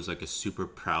know, it was like a super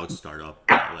proud startup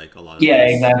that like a lot of Yeah, us.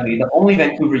 Yeah, exactly. The only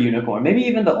Vancouver unicorn, maybe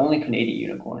even the only Canadian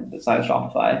unicorn besides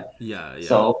Shopify. yeah, yeah.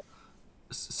 So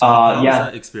So how was yeah.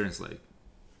 that experience like?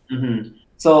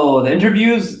 So the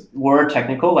interviews were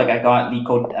technical. Like I got leak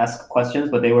code-esque questions,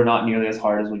 but they were not nearly as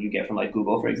hard as what you get from like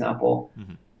Google, for example.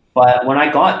 Hmm. But when I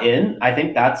got in, I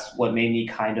think that's what made me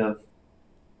kind of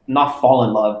not fall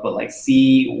in love, but like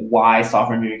see why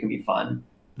software engineering can be fun.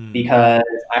 Mm. Because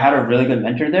I had a really good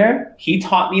mentor there. He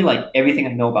taught me like everything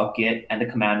I know about Git and the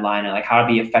command line and like how to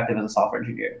be effective as a software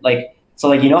engineer. Like so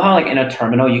like you know how like in a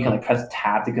terminal you can like press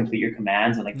tab to complete your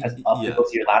commands and like press up to Yeah, go to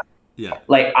your last yeah.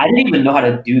 like I didn't even know how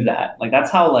to do that. Like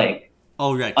that's how like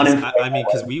Oh, right. Because uninformed I mean, I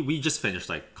because was. we just finished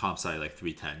like comp sci like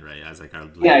 310, right? As like our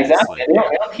Yeah, latest, exactly. like They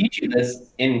don't teach you this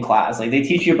in class. Like they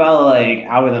teach you about like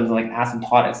algorithms and like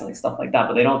asymptotics and like stuff like that,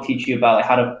 but they don't teach you about like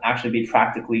how to actually be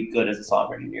practically good as a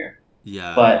software engineer.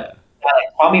 yeah, But yeah. yeah,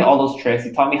 like, taught me all those tricks.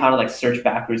 He taught me how to like search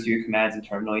backwards through your commands in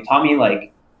terminal. He taught me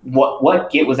like what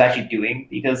Git was actually doing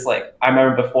because like I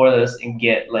remember before this in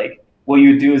Git, like what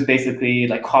you do is basically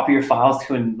like copy your files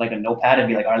to like a notepad and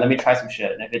be like, all right, let me try some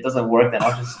shit. And if it doesn't work, then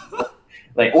I'll just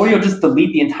like, or you'll just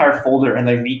delete the entire folder and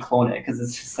like reclone it because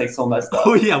it's just like so messed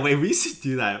Oh, up. yeah. Wait, we used to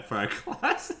do that for our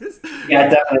classes. Yeah,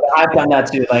 definitely. I've done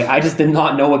that too. Like I just did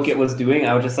not know what Git was doing.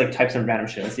 I would just like type some random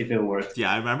shit and see if it worked.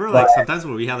 Yeah, I remember But like sometimes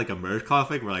when we had like a merge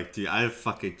conflict, we're like, dude, I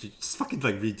fucking just fucking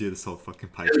like redo this whole fucking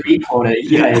pipe just code. recode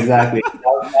it. Yeah, Yeah. exactly. That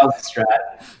was the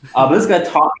strat. But this guy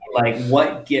taught me like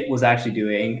what Git was actually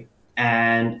doing,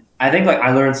 and I think like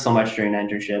I learned so much during the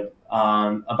internship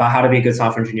about how to be a good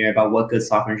software engineer, about what good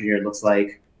software engineer looks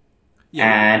like, Yeah.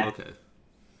 and Okay.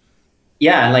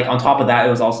 yeah, and like on top of that, it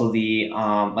was also the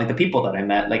like the people that I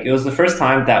met. Like it was the first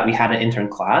time that we had an intern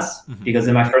class Hmm. because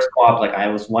in my first co-op, like I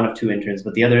was one of two interns,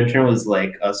 but the other intern was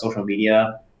like a social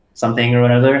media something or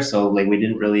whatever. So like we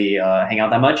didn't really hang out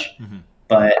that much. Hmm.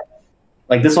 But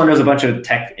like this one, there was a bunch of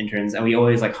tech interns, and we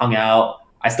always like hung out.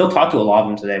 I still talk to a lot of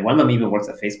them today. One of them even works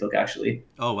at Facebook actually.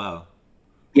 Oh, wow.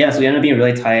 Yeah, so we ended up being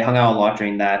really tight, hung out a lot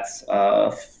during that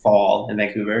fall in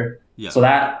Vancouver. Yeah. So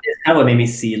that is kind of what made me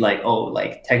see like, oh,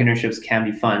 like tech internships can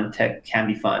be fun, tech can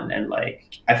be fun. And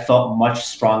like I felt much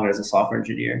stronger as a software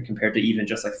engineer compared to even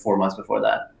just like 4 months before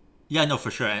that. Yeah, no,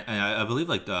 for sure. And I believe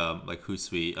like the like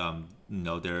Hootsuite,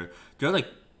 they're like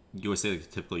you would say like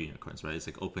typical unicorns, right? It's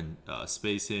like open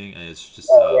spacing, and it's just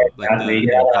Oh, yeah, like exactly.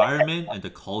 the Yeah. environment and the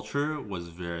culture was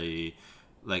very,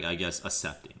 like I guess,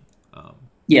 accepting. Um,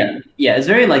 Yeah, yeah, it's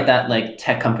very like that like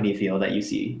tech company feel that you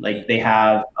see. Like they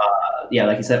have yeah,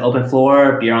 like you said, open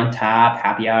floor, beer on tap,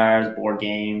 happy hours, board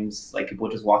games, like people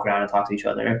just walk around and talk to each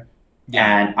other. yeah,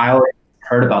 And I always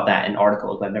heard about that in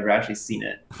articles, but I've never actually seen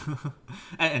it.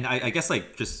 and I guess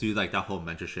like just through like that whole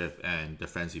mentorship and the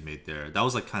friends you made there, that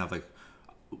was like kind of like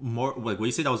more like what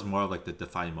you say that was more of like the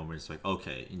defining moment. It's like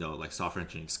okay, like software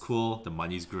engineering's cool, the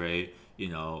money's great,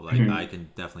 like I Mhm. can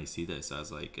definitely see this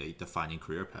as like a defining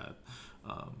career path.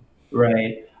 Um,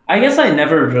 Right. I guess I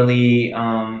never really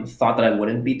thought that I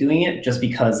wouldn't be doing it just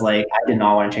because like I did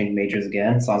not want to change majors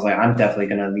again. So I was like, I'm definitely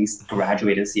gonna at least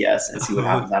graduate in CS and see what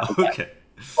happens after that. okay,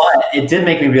 But it did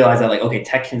make me realize that like, okay,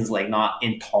 tech is like not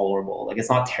intolerable. Like it's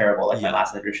not terrible like my yeah.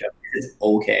 last internship. It's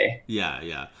okay. Yeah,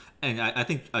 yeah, and I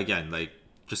think again, like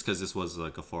just because this was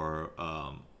like a 4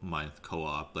 month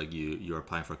co-op, like you're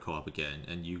applying for co-op again,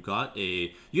 and you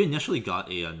initially got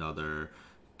another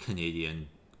Canadian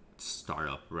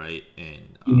startup, right?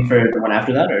 In You mean for the one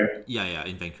after that or? yeah, yeah,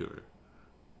 in Vancouver.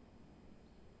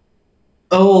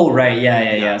 Oh, right. Yeah,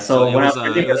 yeah, yeah. Yeah, so So it when I was was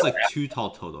working it for was the like two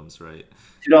tall totems, right?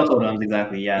 two dollar totems,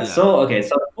 exactly. Yeah. Yeah. So okay, so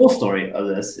the full story of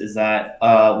this is that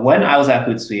when I was at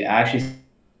Hootsuite, I actually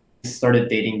started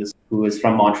dating this who is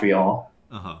from Montreal.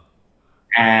 Uh huh.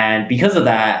 And because of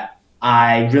that,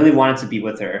 I really wanted to be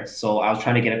with her. So I was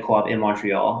trying to get a co-op in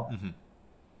Montreal. Hmm.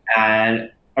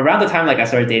 And around the time like I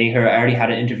started dating her, I already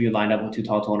had an interview lined up with two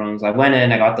tall totems. I went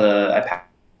in, I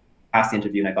passed the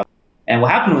interview and I got. And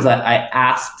what happened was that I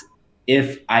asked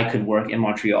if I could work in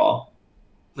Montreal.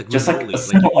 Like Just like a remotely,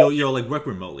 like simple you'll like work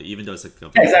remotely, even though it's like a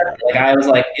yeah, exactly. Vancouver. Like I was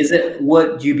like, is it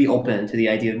would you be open to the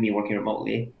idea of me working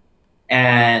remotely?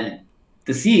 And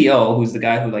the CEO, who's the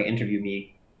guy who like interviewed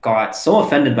me, got so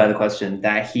offended by the question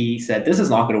that he said, "This is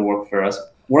not going to work for us.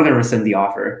 We're going to rescind the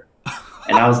offer."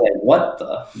 And I was like, what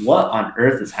on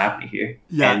earth is happening here?"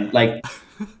 Yeah, And like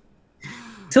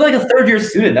to like a third year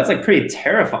student, that's like pretty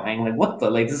terrifying. Like what the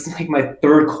like this is like my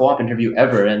third co-op interview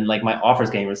ever, and like my offer's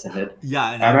getting rescinded.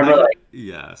 yeah, and I remember like,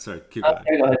 yeah. Sorry, keep going.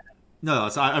 okay, go ahead. No,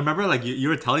 so I remember like you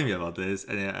were telling me about this,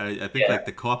 and I think Yeah. like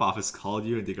the co-op office called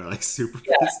you and they got like super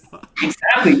Yeah, pissed off.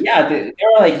 exactly. Yeah, they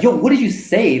were like, "Yo, what did you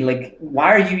say? Like,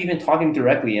 why are you even talking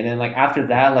directly?" And then like after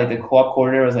that, like the co-op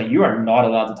coordinator was like, "You are not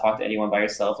allowed to talk to anyone by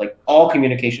yourself. Like, all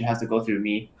communication has to go through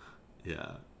me."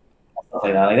 Yeah, Stuff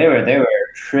like that. Like they were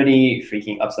pretty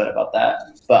freaking upset about that.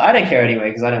 But I didn't care anyway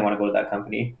because I didn't want to go to that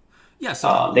company. yeah.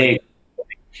 So like They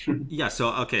yeah. So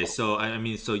okay. So I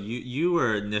mean, so you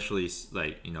were initially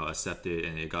like accepted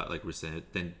and it got like rescinded.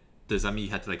 Then does that mean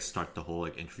you had to like start the whole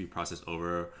like interview process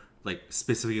over, like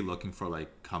specifically looking for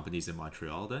like companies in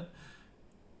Montreal then?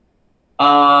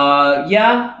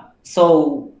 yeah.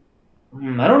 So I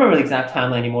don't remember the exact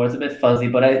timeline anymore. It's a bit fuzzy,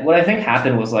 but what I think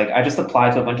happened was like I just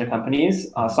applied to a bunch of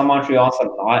companies, Mm-hmm. some Montreal,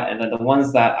 some not, and then the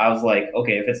ones that I was like,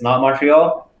 okay, if it's not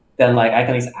Montreal, then like I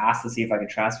can at least ask to see if I can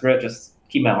transfer it, just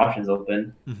keep my options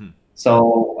open. Mm-hmm.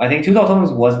 So I think Two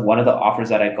Totems was one of the offers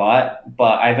that I got,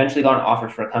 but I eventually got an offer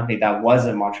for a company that was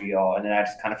in Montreal, and then I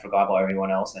just kind of forgot about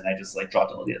everyone else, and I just like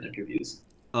dropped all the other interviews.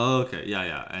 Oh, okay. Yeah,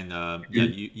 yeah. And yeah,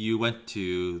 Mhm. you went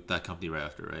to that company right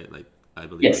after, right? Like I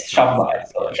believe like Yes, Shopify. Shopify.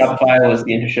 So Yes. Shopify was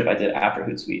the internship I did after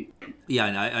Hootsuite. Yeah,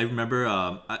 and I remember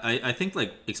I think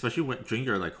like especially during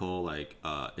your like whole like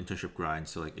internship grind,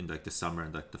 so like in like the summer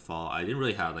and like the fall, I didn't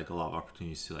really have like a lot of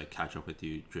opportunities to like catch up with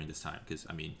you during this time because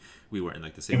I mean we weren't in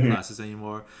like the same Mhm. classes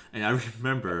anymore. And I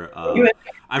remember You had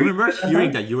I remember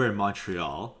hearing that you were in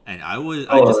Montreal, and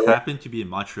I just Oh, yeah. happened to be in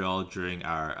Montreal during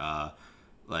our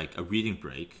like a reading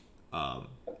break. That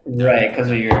Right, because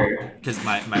of because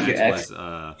my your ex ex was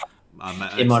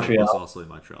my in ex like was Montreal. also in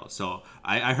Montreal. So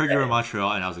I heard you were in Right.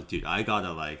 Montreal, and I was like, dude, I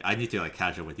gotta like I need to like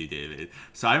catch up with you, David.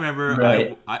 So I remember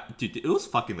Right. I dude, it was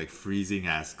fucking like freezing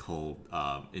ass cold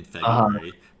in Uh-huh.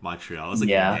 February. Montreal, it was like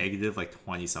Yeah. negative like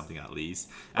 20 something at least.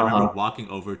 I remember Uh-huh. walking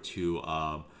over to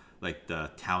like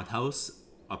the townhouse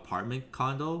apartment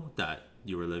condo that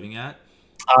you were living at.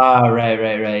 Ah, right,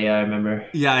 right, right. Yeah, I remember.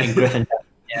 Yeah, In Griffin.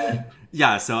 Yeah.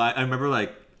 yeah. So I remember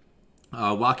like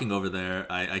walking over there,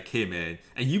 I came in,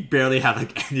 and you barely had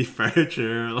like any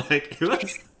furniture. Like it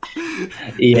was.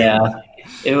 Yeah.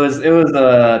 It was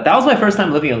that was my first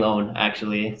time living alone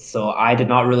actually. So I did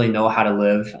not really know how to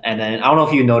live. And then I don't know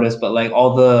if you noticed, but like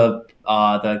all the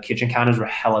kitchen counters were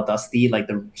hella dusty. Like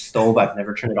the stove, I've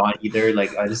never turned it on either.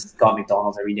 Like I just got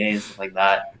McDonald's every day and stuff like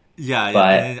that. Yeah, yeah,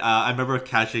 and But then I remember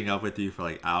catching up with you for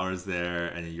like hours there,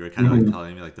 and you were kind of like mhm.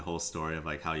 telling me like the whole story of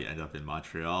like how you ended up in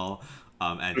Montreal.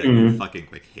 and that you Mhm. fucking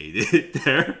like hated it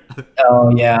there.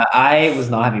 Oh yeah, I was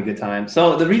not having a good time.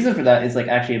 So the reason for that is like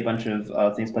actually a bunch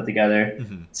of things put together.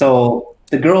 Hmm. So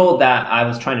the girl that I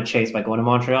was trying to chase by going to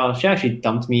Montreal, she actually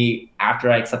dumped me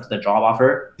after I accepted the job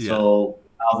offer. Yeah, So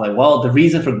I was like, well, the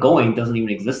reason for going doesn't even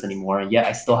exist anymore, and yet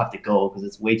I still have to go because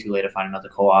it's way too late to find another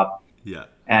co-op. yeah.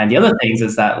 And the other things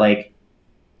is that like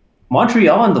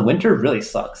Montreal in the winter really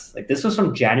sucks. Like this was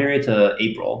from January to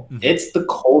April. Hmm. It's the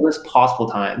coldest possible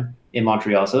time in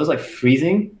Montreal. So it was like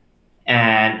freezing.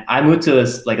 And I moved to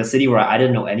like a city where I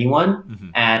didn't know anyone Hmm.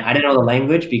 and I didn't know the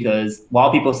language because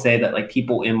while people say that like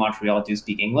people in Montreal do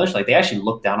speak English, like they actually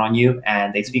look down on you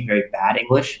and they speak very bad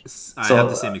English. I have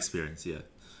the So same experience. Yeah,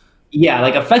 yeah,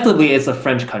 like effectively it's a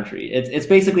French country. It's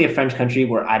basically a French country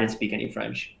where I didn't speak any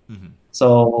French. hmm,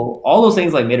 So all those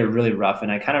things like made it really rough,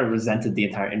 and I kind of resented the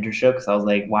entire internship because I was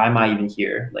like, why am I even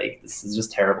here? Like this is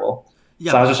just terrible.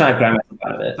 yeah. So I was just trying to grab myself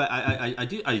out of it. But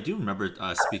I do remember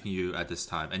speaking to you at this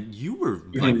time, and you were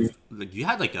Mhm, like you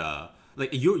had like a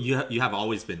like you have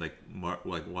always been like more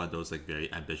like one of those like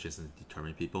very ambitious and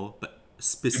determined people. But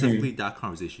specifically mhm. that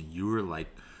conversation, you were like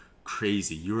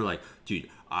crazy. You were like, dude,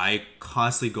 I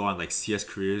constantly go on like CS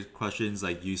career questions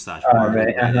like you slash Waterloo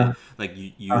Right. Reddit. Like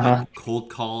you like Uh-huh. cold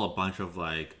call a bunch of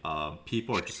like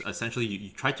people, or just essentially you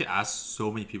try to ask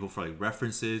so many people for like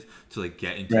references to like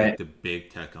get into like Right. the big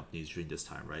tech companies during this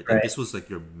time, right? Like Right. this was like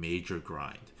your major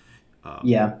grind um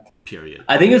Yeah. period.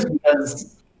 I think it's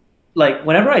because like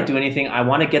whenever I do anything, I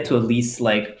want to get to at least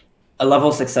like a level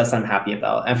of success I'm happy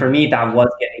about. And for Hmm. me, that was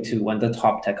getting to one of the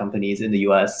top tech companies in the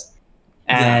US.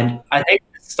 Yeah. And I think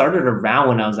it started around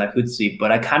when I was at Hootsuite,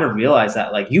 but I kind of realized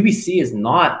that like UBC is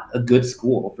not a good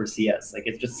school for CS. Like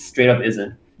it just straight up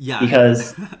isn't. Yeah,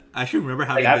 Because I actually remember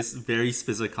like having I this very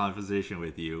specific conversation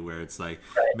with you where it's like,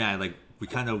 man, like we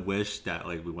kind of wish that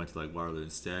like we went to like Waterloo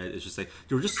instead. It's just like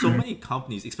there were just so right. many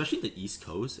companies, especially in the East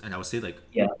Coast, and I would say like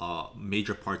Yeah.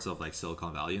 major parts of like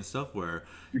Silicon Valley and stuff, where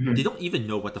they Mhm. don't even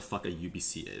know what the fuck a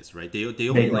UBC is, right? They They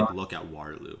only like don't. look at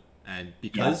Waterloo, and Yeah,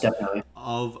 because definitely.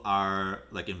 of our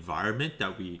like environment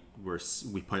that we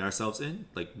put ourselves in,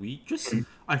 like we just Mhm.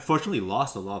 unfortunately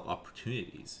lost a lot of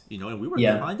opportunities, you know, and we were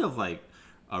Yeah, kind of like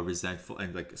resentful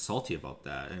and like salty about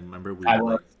that. And remember we I would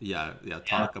was. like yeah Yeah.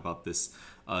 talk about this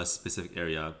specific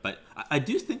area, but I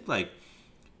do think like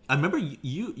I remember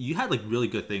you had like really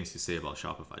good things to say about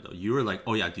Shopify though. You were like,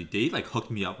 oh yeah, dude, they like hooked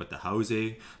me up with the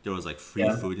housing. There was like free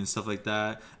Yeah. food and stuff like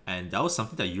that, and that was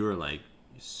something that you were like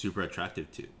super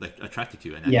attracted to,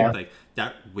 and I think Yeah. like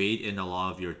that weighed in a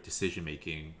lot of your decision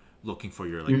making, looking for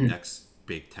your like Mhm. next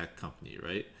big tech company,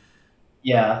 right?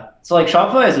 Yeah. So like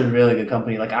Shopify is a really good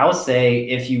company. Like I would say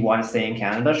if you want to stay in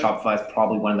Canada, Shopify is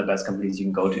probably one of the best companies you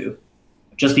can go to.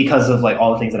 Just because of like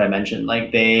all the things that I mentioned.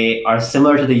 Like they are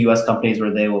similar to the US companies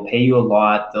where they will pay you a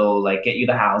lot, they'll like get you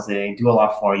the housing, do a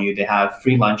lot for you. They have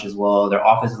free lunch as well. Their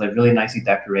office is like really nicely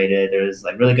decorated. There's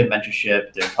like really good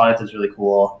mentorship. Their product is really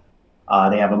cool.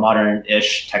 They have a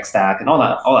modern-ish tech stack and all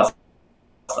that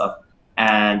stuff.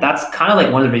 And that's kind of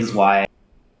like one of the reasons why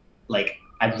like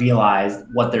I realized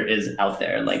what there is out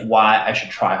there, like why I should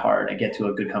try hard and get to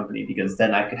a good company because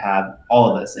then I could have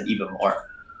all of this and even more.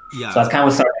 So Yeah, that's kind of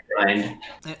what started my grind.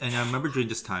 and I remember during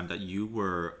this time that you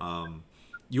were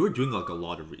doing like a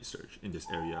lot of research in this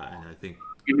area, and I think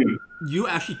Mhm. you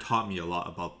actually taught me a lot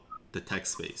about the tech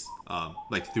space,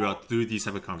 like through these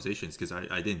type of conversations, because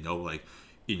I didn't know like,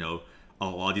 you know, a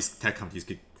lot of these tech companies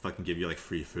could fucking give you like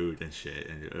free food and shit,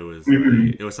 and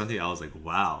Mhm. it was something I was like,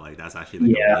 wow, like that's actually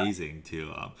like Yeah. amazing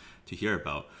to hear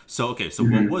about. So okay, so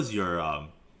what Mhm. was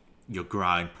your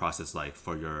grind process like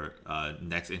for your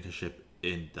next internship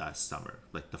in that summer,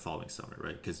 like the following summer,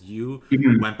 right? Because you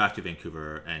Mhm. went back to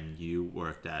Vancouver and you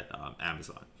worked at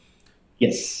Amazon.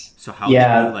 Yes. So how did you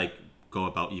Yeah. like go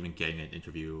about even getting an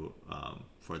interview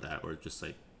for that, or just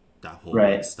like that whole like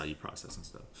Right. study process and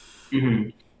stuff?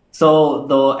 Mhm. So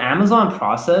the Amazon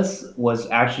process was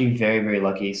actually very, very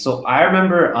lucky. So I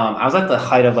remember I was at the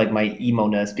height of like my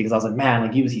emo-ness because I was like, man,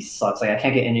 like UBC sucks. Like I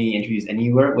can't get any interviews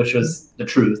anywhere, which was the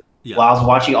truth. Yeah, While I was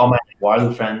watching all my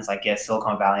Waterloo friends like get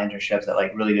Silicon Valley internships at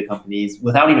like really good companies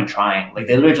without even trying. Like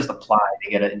they hmm, literally just apply, they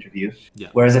get an interview. yeah,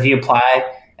 Whereas if you apply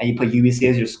and you put UBC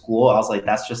as your school, I was like,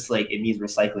 that's just like it means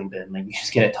recycling bin. Like you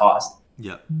just get it tossed.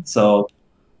 yeah. So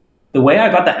the way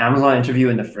I got the Amazon interview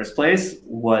in the first place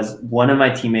was one of my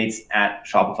teammates at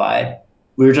Shopify.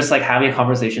 We were just like having a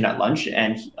conversation at lunch,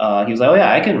 and he was like, "Oh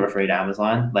yeah, I can refer you to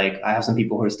Amazon. Like I have some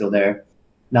people who are still there."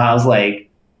 Now I was like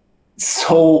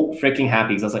so freaking happy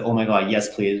because I was like, "Oh my god,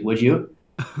 yes, please, would you?"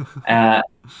 Uh,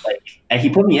 like, and he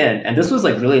put me in, and this was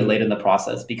like really late in the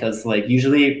process because like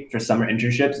usually for summer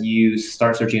internships you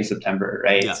start searching in September,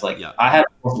 right? Yeah, So like yeah. I had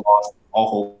almost lost all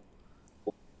hope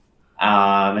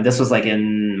And this was like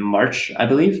in March, I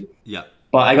believe. Yeah.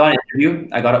 But I got an interview.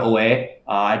 I got an OA.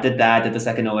 I did that. Did the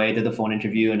second OA. Did the phone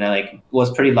interview, and I like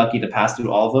was pretty lucky to pass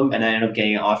through all of them. And I ended up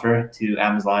getting an offer to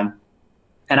Amazon.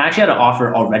 And I actually had an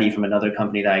offer already from another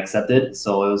company that I accepted.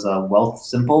 So it was a Wealth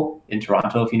Simple in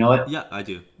Toronto, if you know it. Yeah, I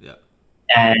do. Yeah.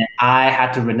 And I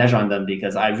had to renege on them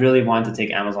because I really wanted to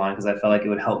take Amazon because I felt like it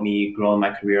would help me grow in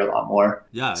my career a lot more.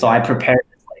 Yeah, So yeah. I prepared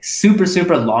this like super,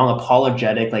 super long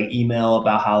apologetic like email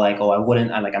about how like, oh, I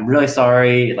wouldn't, I'm really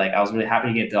sorry. Like I was really happy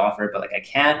to get the offer, but like I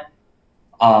can't.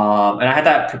 And I had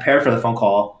that prepared for the phone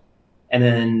call. And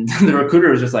then the recruiter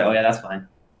was just like, oh yeah, that's fine.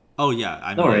 Oh yeah,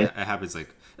 I No mean worries. it happens like,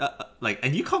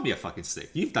 and you call me a fucking stick.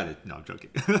 You've done it. No, I'm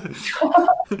joking.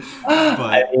 I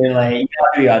But mean, like, you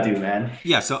gotta do what you gotta do, man.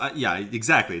 yeah, so yeah,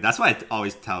 exactly. That's why I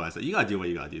always tell myself you gotta do what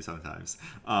you gotta do sometimes.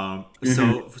 Hmm.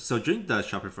 So during the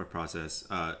Shopify process,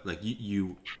 like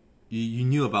you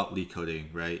knew about lead coding,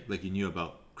 right? Like you knew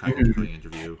about cracking the Hmm. coding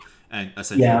interview, and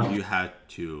essentially Yeah. you had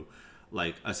to,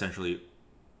 like, essentially,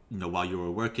 while you were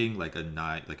working like a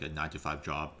 9 to 5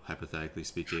 job, hypothetically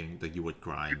speaking, like you would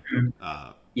grind, Mhm.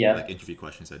 uh, Yeah. like interview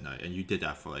questions at night, and you did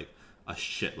that for like a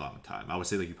shit long time. I would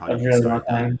say like you A probably really long started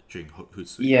that time. during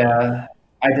Hootsuite, right? Yeah,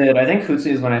 I did. I think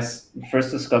Hootsuite is when I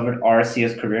first discovered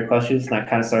RCS career questions, and I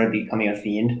kind of started becoming a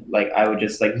fiend. Like I would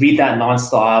just like read that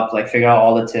nonstop, like figure out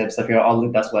all the tips, like figure out all the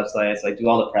best websites, like do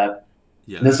all the prep.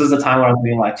 Yeah. And this was the time where I was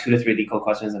doing like 2 to 3 decode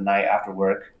questions a night after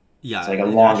work. It's Yeah, like a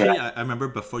and longer. actually, I remember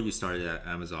before you started at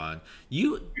Amazon,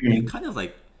 you Mhm. kind of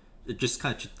like just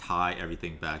kind of to tie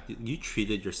everything back. You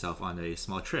treated yourself on a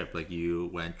small trip, like you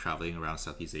went traveling around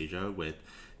Southeast Asia with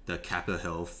the Capitol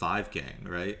Hill Five gang,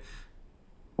 right?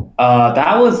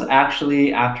 That was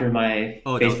actually after my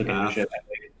Oh, that was Facebook internship. after. I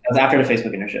think. That was after the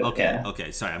Facebook internship. Okay, Yeah.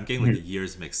 okay. Sorry, I'm getting like the Mhm.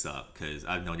 years mixed up because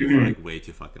I've known you for Mhm. like way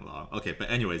too fucking long. Okay, but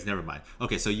anyways, never mind.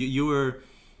 Okay, so you were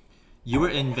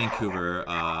in Vancouver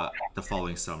the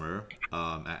following summer at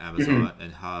Mhm. Amazon,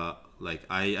 and how like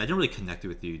I didn't really connect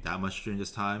with you that much during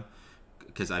this time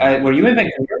because I met Were with you in you.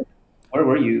 Vancouver? Where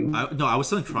were you? No, I was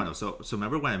still in Toronto. So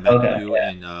remember when I met Okay. you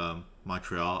in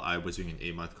Montreal? I was doing an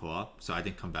 8 month co-op, so I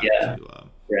didn't come back Yeah. Right. to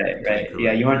Right. Vancouver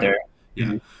Yeah, you weren't anymore.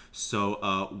 there. Yeah.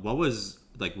 So what was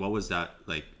that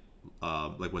like?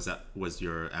 Was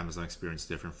your Amazon experience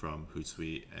different from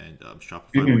Hootsuite and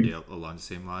Shopify? Were they Mhm. along the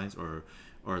same lines, or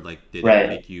like did it Right.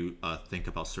 make you think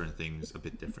about certain things a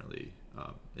bit differently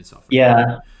in software engineering?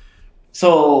 Yeah.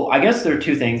 So I guess there are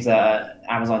two things that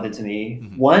Amazon did to me.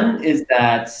 Hmm. One is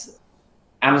that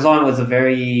Amazon was a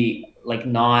very like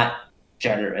not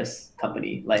generous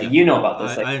company. Like Yeah, you know about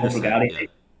this, like I full understand. frugality.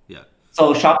 Yeah, yeah.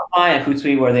 So Shopify and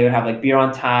Hootsuite, where they would have like beer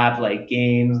on tap, like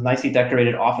games, nicely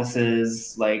decorated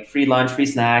offices, like free lunch, free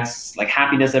snacks, like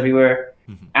happiness everywhere.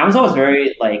 Hmm. Amazon was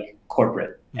very like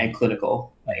corporate and Hmm.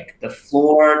 clinical. Hmm. Like the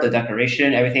floor, the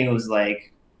decoration, everything was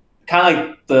like kind of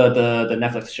like the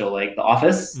Netflix show, like The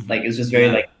Office. Hmm. Like it's just very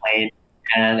like Yeah, plain,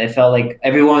 and it felt like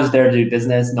everyone was there to do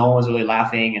business. No one was really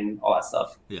laughing and all that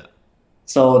stuff. yeah.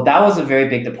 So that was a very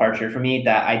big departure for me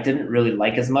that I didn't really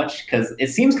like as much because it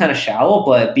seems kind of shallow,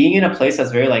 but being in a place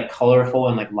that's very like colorful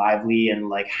and like lively and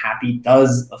like happy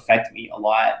does affect me a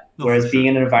lot. No, for Whereas being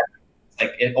sure. in an environment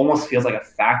like it almost feels like a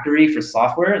factory for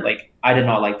software, like I did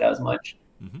not like that as much.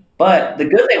 Hmm. But the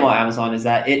good thing about Amazon is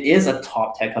that it is a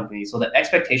top tech company, so the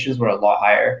expectations were a lot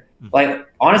higher. Hmm. Like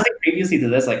honestly, previously to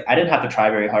this, like I didn't have to try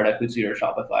very hard at Hootsuite or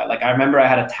Shopify. Like I remember I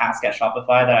had a task at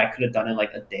Shopify that I could have done in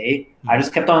like a day. I Hmm.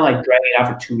 just kept on like dragging it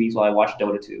out for 2 weeks while I watched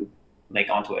Dota 2, like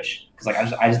on Twitch, because like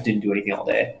I just didn't do anything all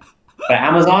day. But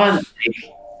Amazon, like,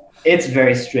 it's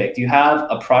very strict. You have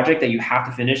a project that you have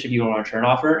to finish if you want a return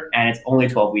offer, and it's only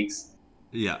 12 weeks.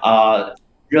 Yeah. uh,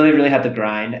 really had to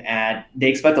grind, and they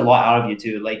expect a lot out of you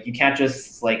too. Like you can't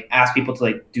just like ask people to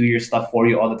like do your stuff for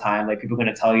you all the time. Like people are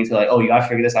gonna tell you to like, oh, you gotta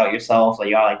figure this out yourself. Like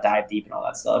you gotta like dive deep and all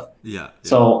that stuff. Yeah. Yeah.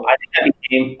 So I think I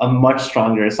became a much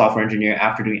stronger software engineer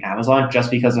after doing Amazon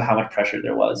just because of how much pressure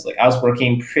there was. Like I was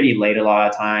working pretty late a lot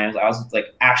of times. I was like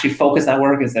actually focused at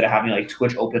work instead of having like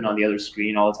Twitch open on the other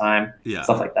screen all the time, Yeah.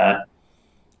 stuff like that.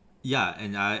 Yeah,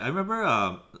 and I remember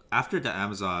after the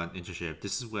Amazon internship,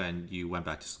 this is when you went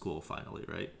back to school finally,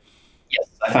 right? Yes,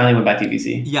 I finally went back to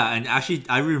VC. Yeah, and actually,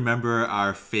 I remember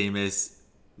our famous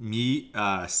me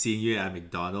seeing you at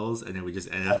McDonald's, and then we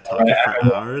just ended up talking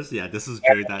for I hours. Yeah, this was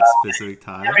during that specific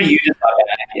time. remember you just got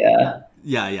back. Yeah.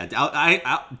 Yeah,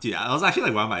 yeah. Dude, that was actually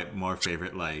like one of my more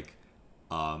favorite like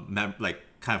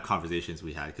kind of conversations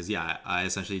we had because yeah, I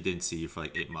essentially didn't see you for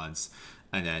like 8 months,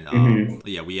 and then Hmm.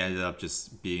 yeah, we ended up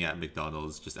just being at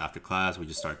McDonald's just after class. We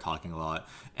just started talking a lot,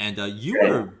 and you Right.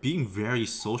 were being very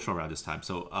social around this time.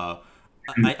 So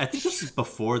I think this is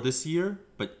before this year,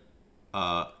 but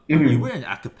You were Mhm. in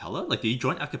a cappella. Like, did you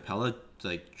join a cappella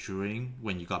like during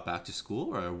when you got back to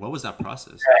school, or what was that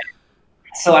process?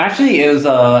 So actually, it was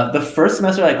the first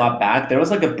semester I got back. There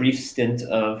was like a brief stint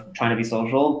of trying to be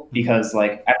social Mm-hmm. because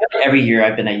like I feel like every year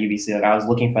I've been at UBC, like I was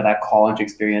looking for that college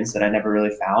experience that I never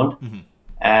really found. Mm-hmm.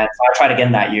 And so I tried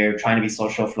again that year, trying to be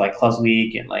social for like clubs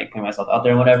week and like putting myself out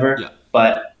there and Yeah. whatever.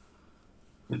 But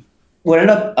what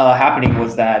ended up happening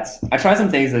was that I tried some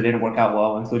things that didn't work out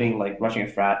well, including like rushing a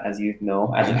frat, as you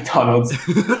know, at the McDonald's.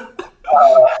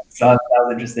 So that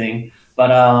was interesting.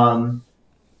 But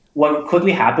what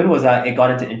quickly happened was that it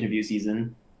got into interview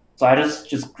season. So I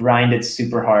just grinded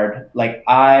super hard. Like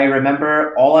I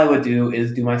remember all I would do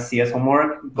is do my CS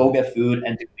homework, go Mhm. get food,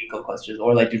 and do legal questions,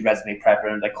 or like do resume prep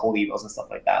and like cold emails and stuff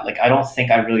like that. Like I don't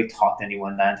think I really talked to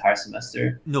anyone that entire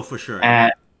semester. No, for sure.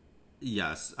 And And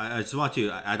yes, I just want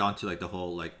to add on to like the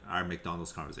whole like our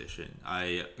McDonald's conversation.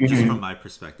 I just from mhm, my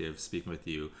perspective, speaking with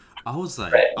you, I was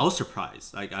like right, I was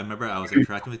surprised. Like I remember I was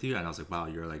interacting with you, and I was like, wow,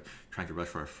 you're like trying to rush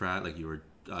for a frat. Like you were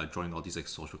joining all these like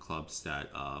social clubs that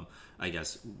I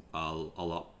guess a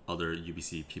lot other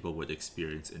UBC people would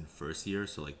experience in first year.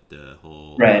 So like the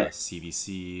whole right,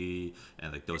 CVC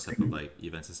and like those type of mhm, like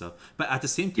events and stuff. But at the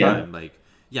same yeah, time, like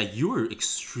yeah, you were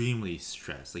extremely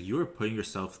stressed. Like you were putting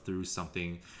yourself through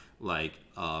something like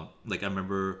I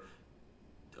remember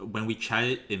when we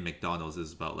chatted in McDonald's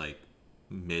is about like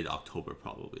mid October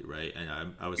probably, right?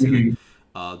 And I was saying mhm,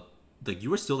 uh like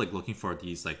you were still like looking for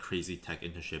these like crazy tech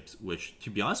internships, which to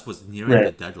be honest was nearing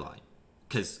the right, deadline.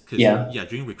 Cause yeah, yeah,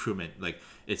 during recruitment, like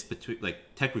it's between like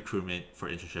tech recruitment for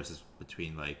internships is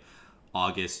between like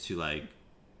August to like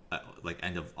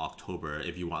end of October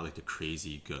if you want like the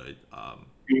crazy good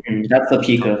mhm. That's the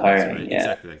peak of companies, hiring. right? Yeah,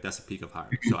 Exactly. Like that's the peak of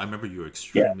hiring. So I remember you were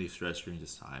yeah, extremely stressed during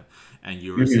this time, and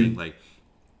you were saying mhm, like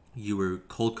you were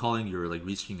cold calling, you were like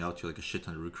reaching out to like a shit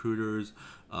ton of recruiters.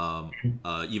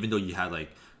 Even though you had like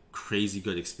crazy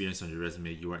good experience on your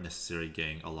resume, you weren't necessarily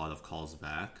getting a lot of calls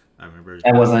back. I remember.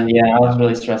 I wasn't. Yeah, I Yeah. was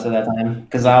really stressed at that time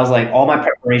because Yeah. I was like, all my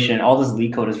preparation, all this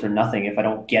leak code is for nothing if I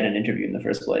don't get an interview in the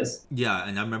first place. Yeah,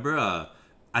 and I remember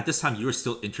at this time you were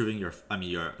still interviewing I mean,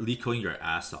 you're lead coding your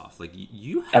ass off. Like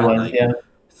you I had was. like Yeah.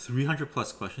 300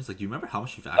 plus questions. Like, do you remember how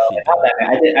much you've Oh, actually not done? that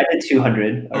many. I did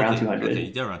 200, around Okay, you 200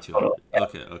 did around total. 200. Yeah.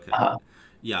 Okay. Uh-huh.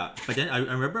 Yeah, but then I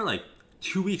remember like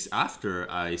 2 weeks after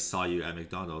I saw you at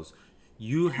McDonald's,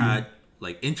 you had Mhm.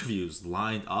 like interviews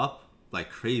lined up like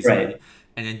Right. crazy,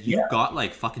 and then you Yeah. got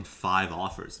like fucking five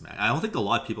offers, man. I don't think a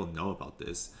lot of people know about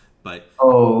this, but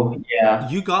Oh, yeah.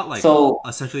 you got like So,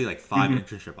 essentially like five mhm.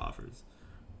 internship offers.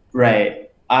 Right.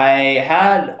 I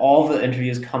had all the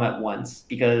interviews come at once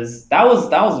because that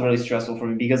was really stressful for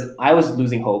me because I was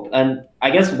losing hope. And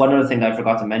I guess one other thing that I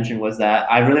forgot to mention was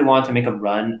that I really wanted to make a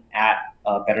run at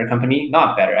a better company,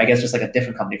 not better, I guess just like a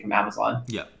different company from Amazon.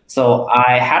 Yeah. So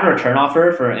I had a return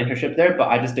offer for an internship there, but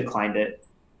I just declined it.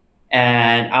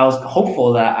 And I was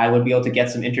hopeful that I would be able to get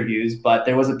some interviews, but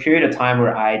there was a period of time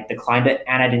where I declined it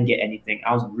and I didn't get anything.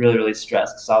 I was really, really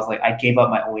stressed. So I was like, I gave up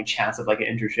my only chance of like an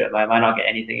internship. I might not get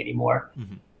anything anymore.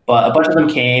 Hmm. But a bunch of them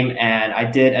came and I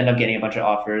did end up getting a bunch of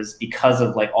offers because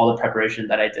of like all the preparation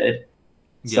that I did.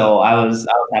 Yeah. So I was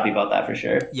happy about that for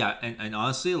sure. Yeah, and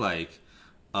honestly, like,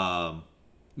 um,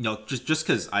 just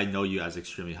because I know you as an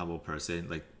extremely humble person,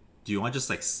 like, do you want to just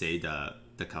like say the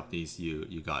companies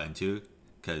you got into?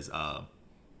 Because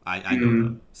I know them,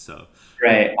 Hmm. so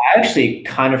Right. I actually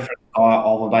kind of forgot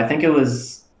all of them, but I think it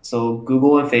was so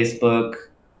Google and Facebook,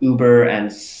 Uber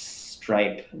and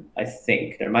Stripe. I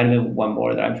think there might have been one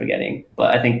more that I'm forgetting,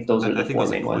 but I think those are I the think it four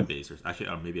was like main ones. Coinbase or actually,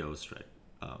 or maybe I was right.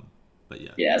 Um, but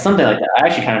yeah. Yeah, something like that. I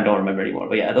actually kind of don't remember anymore,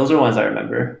 but yeah, those are ones I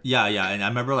remember. Yeah, and I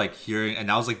remember like hearing,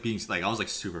 and I was like being like, I was like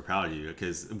super proud of you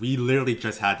because we literally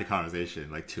just had the conversation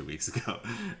like 2 weeks ago,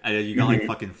 and then you got like Mhm.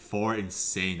 fucking four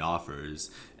insane offers,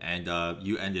 and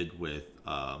you ended with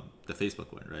the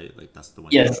Facebook one, right? Like that's the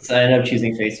one you Yes, chose. I ended up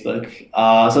choosing Facebook.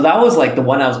 So that was like the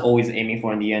one I was always aiming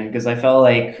for in the end because I felt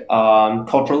like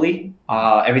culturally,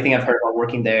 Hmm. everything I've heard about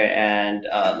working there and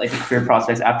like the career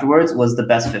prospects afterwards was the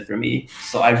best fit for me.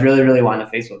 So I really, really wanted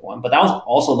a Facebook one, but that was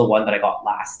also the one that I got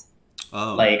last.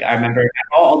 Oh, Like I remember I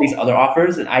got all these other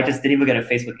offers and I just didn't even get a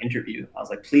Facebook interview. I was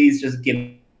like, please just give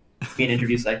me an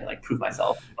interview so I can like prove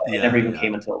myself. But it never even yeah.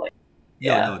 came until like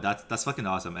No, yeah. that's fucking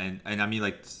awesome, and I mean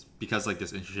like because like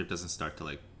this internship doesn't start till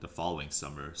like the following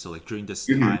summer, so like during this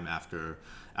Mhm. time after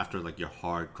like your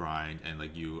hard grind and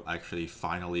like you actually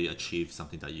finally achieve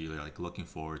something that you're like looking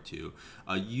forward to,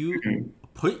 you Mhm.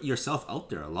 put yourself out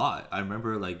there a lot. I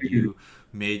remember like Mhm. you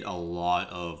made a lot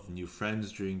of new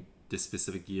friends during this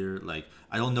specific year. Like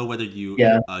I don't know whether you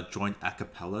Yeah. joined a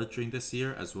cappella during this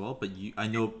year as well, but you I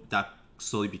know that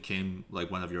slowly became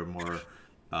like one of your more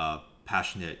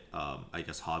passionate, I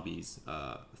guess, hobbies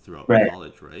throughout Right.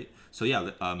 college, right? So yeah,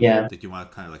 Yeah. did you want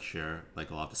to kind of like share like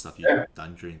a lot of the stuff you've Sure.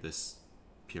 done during this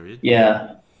period?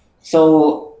 Yeah.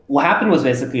 So what happened was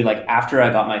basically like after I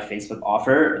got my Facebook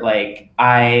offer, like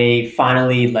I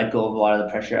finally let go of a lot of the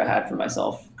pressure I had for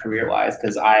myself career Mm-hmm. wise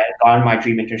because I had gotten my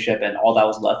dream internship and all that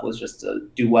was left was just to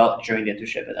do well during the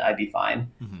internship and I'd be fine.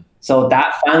 Mm-hmm. So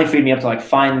that finally freed me up to like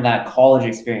find that college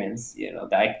experience,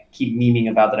 that I keep memeing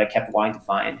about that I kept wanting to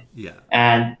find. Yeah.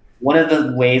 And one of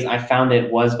the ways I found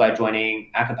it was by joining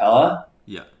a cappella.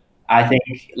 Yeah. I think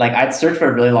like I'd searched for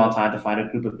a really long time to find a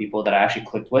group of people that I actually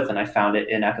clicked with, and I found it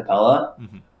in a cappella.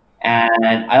 Mm-hmm. And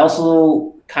I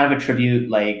also kind of attribute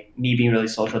like me being really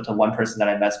social to one person that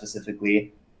I met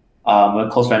specifically, a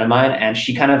close friend of mine, and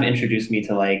she kind of introduced me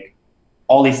to like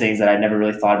all these things that I'd never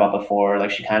really thought about before.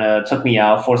 Like she kind of took me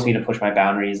out, forced me to push my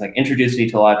boundaries, like introduced me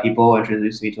to a lot of people,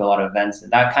 introduced me to a lot of events,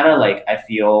 and that kind of like I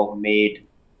feel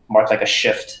marked like a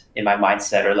shift in my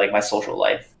mindset or like my social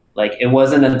life. Like it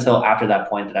wasn't until after that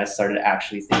point that I started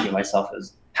actually thinking of myself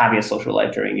as having a social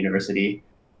life during university.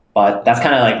 But that's That's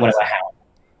kind of fucking like what I awesome. had.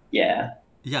 Yeah.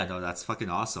 Yeah, no, that's fucking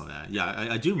awesome, man. Yeah,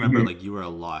 I do remember Mm-hmm. like you were a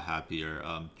lot happier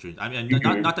during. I mean, not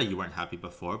Mm-hmm. that you weren't happy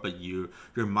before, but your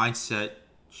mindset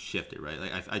shifted, right?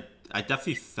 Like I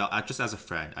definitely felt just as a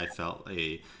friend, I felt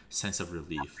a sense of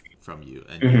relief from you,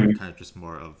 and you were Mm-hmm. kind of just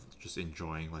more of just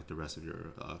enjoying like the rest of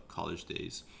your college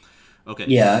days. Okay,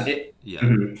 Yeah. yeah.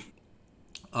 Mhm.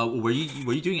 Were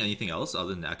you doing anything else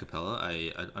other than a cappella?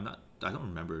 I'm not. I don't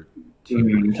remember too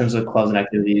In terms much. of clubs and Yeah.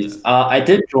 activities, I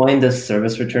did join this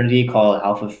service fraternity called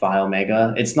Alpha Phi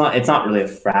Omega. It's not really a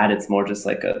frat. It's more just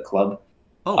like a club.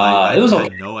 Oh, It I was okay.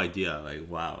 had no idea. Like,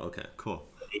 wow. Okay, cool.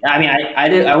 I mean,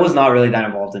 I was not really that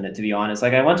involved in it to be honest.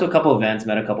 Like I went to a couple events,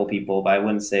 met a couple people, but I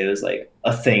wouldn't say it was like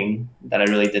a thing that I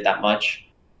really did that much.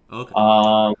 Okay.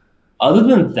 Um, Other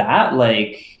than that,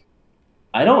 like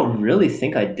I don't really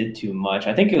think I did too much.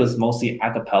 I think it was mostly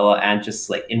a cappella and just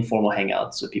like informal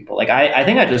hangouts with people. Like I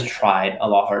think I just tried a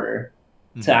lot harder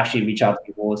to Mm-hmm. actually reach out to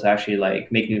people, to actually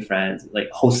like make new friends, like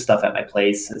host stuff at my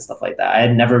place and stuff like that. I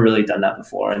had never really done that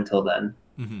before until then.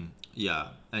 Mm-hmm. Yeah,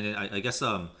 and then I guess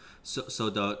so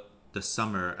the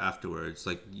summer afterwards,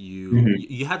 like Hmm.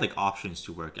 you had like options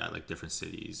to work at like different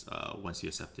cities once you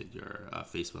accepted your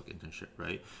Facebook internship,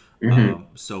 right? Hmm.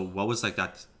 So what was like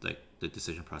that like the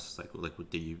decision process like? Like,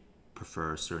 did you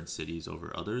prefer certain cities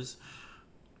over others?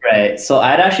 Right. So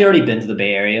I'd actually already been to the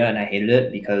Bay Area and I hated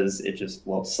it because it just,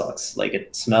 well, it sucks. Like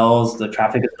it smells, the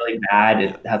traffic is really bad, Yeah.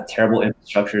 it has terrible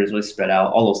infrastructure, it's really spread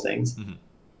out, all those things. Mm-hmm.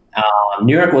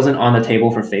 New York wasn't on the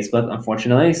table for Facebook,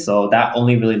 unfortunately. So that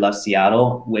only really left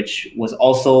Seattle, which was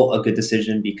also a good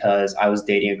decision because I was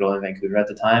dating a girl in Vancouver at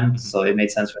the time. Mm-hmm. So it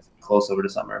made sense for us to be close over the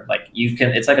summer. Like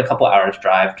it's like a couple hours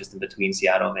drive just in between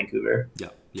Seattle and Vancouver. Yeah.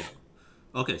 Yeah.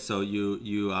 Okay, so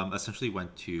you essentially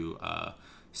went to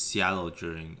Seattle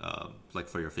during like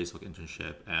for your Facebook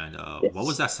internship, and what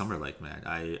was Yes. that summer like, man?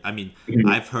 I mean, Mhm.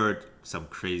 I've heard some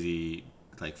crazy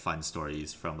like fun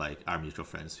stories from like our mutual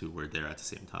friends who were there at the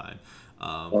same time.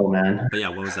 Oh man. But yeah,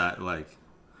 what was that like?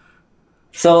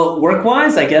 So work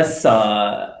wise, I guess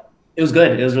it was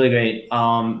good. It was really great.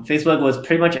 Facebook was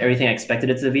pretty much everything I expected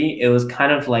it to be. It was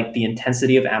kind of like the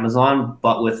intensity of Amazon,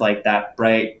 but with like that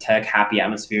bright tech happy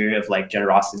atmosphere of like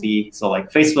generosity. So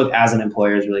like Facebook as an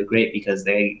employer is really great because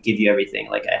they give you everything.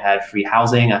 Like I had free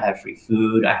housing, I had free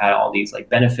food, I had all these like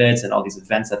benefits and all these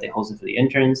events that they hosted for the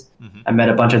interns. Mm-hmm. I met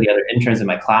a bunch of the other interns in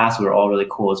my class who were all really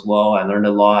cool as well. I learned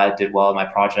a lot. I did well in my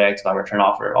projects, my return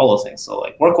offer, all those things. So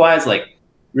like work wise, like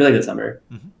really good summer.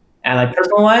 Mm-hmm. And like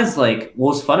personal wise, like what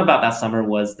was fun about that summer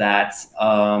was that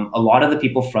a lot of the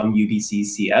people from UBC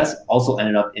CS also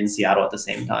ended up in Seattle at the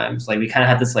same time. So like we kind of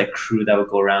had this like crew that would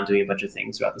go around doing a bunch of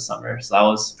things throughout the summer. So that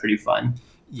was pretty fun. And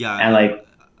Yeah, like,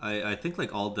 I think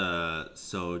like all the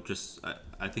so just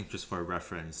I think just for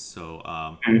reference, so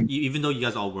mm, even though you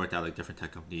guys all worked at like different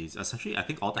tech companies, essentially I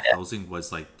think all the housing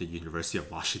was like the University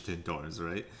of Washington dorms,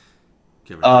 right?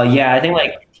 Give or take. yeah, I think Yeah.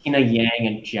 like Tina Yang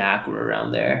and Jack were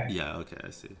around there. Yeah. Okay.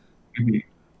 I see. Mhm.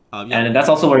 Yeah. And that's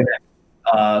also where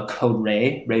Code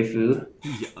Ray Fu.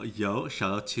 Yo,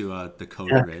 shout out to the Code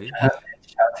Shout Ray. out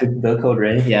to the Code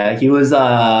Ray. Yeah, he was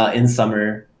in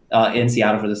summer in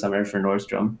Seattle for the summer for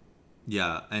Nordstrom.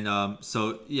 Yeah, and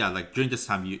so yeah, like during this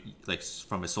time, you like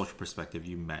from a social perspective,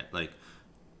 you met like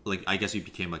I guess you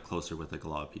became like closer with like a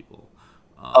lot of people.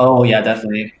 Um, Oh yeah,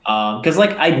 definitely. Because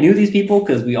like I knew these people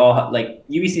because we all like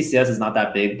UBCCS is not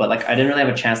that big, but like I didn't really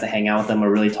have a chance to hang out with them or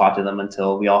really talk to them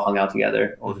until we all hung out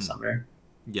together over the mhm. summer.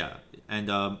 Yeah, and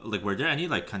like were there any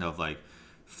like kind of like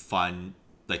fun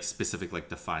like specific like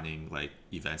defining like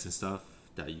events and stuff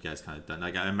that you guys kind of done.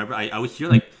 Like I remember I would hear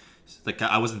like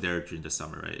I wasn't there during the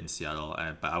summer, right, in Seattle,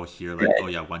 but I would hear like, oh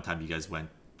Right. yeah, one time you guys went,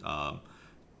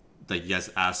 like you guys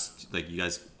asked, like you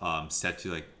guys said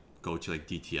to like go to like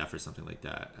DTF or something like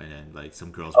that, and then like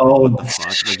some girls were like, Oh, what the fuck,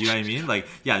 like you know what I mean, like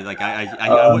yeah, like I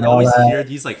oh would no, always hear that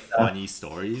these like stuff. funny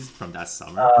stories from that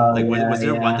summer. Oh Like yeah, was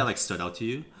there one that yeah. like stood out to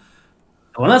you?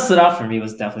 The one that stood out for me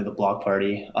was definitely the block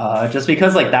party. Just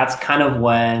because like that's kind of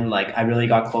when like I really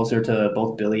got closer to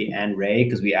both Billy and Ray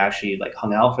because we actually like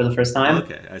hung out for the first Oh, time.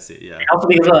 okay, I see. Yeah, Also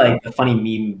because of like the funny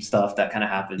meme stuff that kind of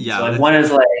happened. So yeah, like one is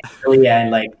like Billy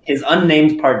and like his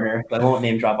unnamed partner, but I won't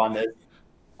name drop on this.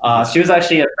 yeah, She was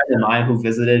actually a friend of mine who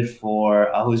visited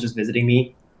for who was just visiting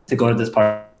me to go to this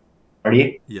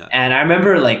party. yeah. And I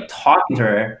remember like talking to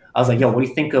her. I was like, "Yo, what do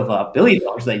you think of Billy?"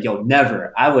 Though she's like, "Yo,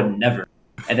 never. I would never."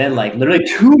 And then like literally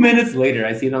 2 minutes later,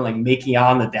 I see them like making out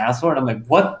on the dance floor, and I'm like,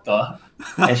 "What the?"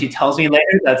 And she tells me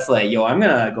later that's like, "Yo, I'm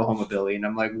gonna go home with Billy," and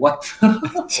I'm like, "What?"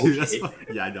 Dude, that's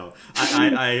Okay. yeah, I know.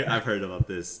 I've heard about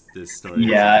this story as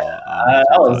Yeah, well, a few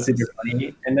that was super times.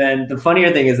 funny. And then the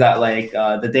funnier thing is that like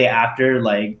the day after,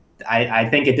 like I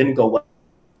think it didn't go well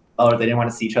or they didn't want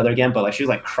to see each other again. But like she was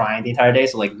like crying the entire day,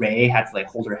 so like Ray had to like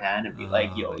hold her hand and be like,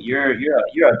 Oh "Yo, my god,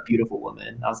 you're a beautiful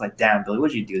woman." I was like, "Damn, Billy,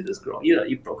 what'd you do to this girl?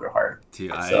 You broke her heart."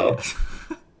 dude, I So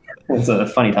it's a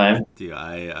funny time. dude,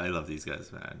 I love these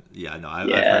guys, man. Yeah, no, I've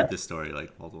Yeah. heard this story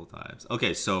like multiple times.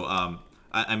 Okay, so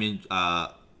I mean,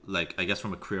 like I guess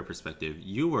from a career perspective,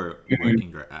 you were Mhm. working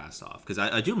your ass off because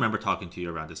I do remember talking to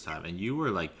you around this time, and you were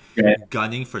like Right.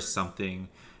 gunning for something,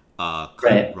 called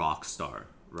Right. Rockstar,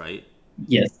 right?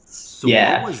 Yes. So what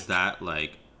Yeah. was that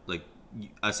like? Like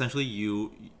essentially,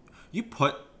 you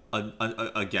put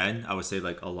again, I would say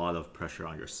like a lot of pressure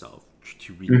on yourself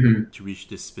Mhm. to reach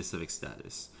this specific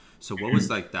status. So what was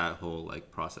like that whole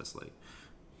like process like?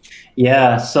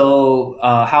 Yeah. So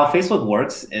how Facebook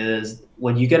works is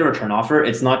when you get a return offer,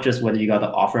 it's not just whether you got the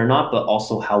offer or not, but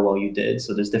also how well you did.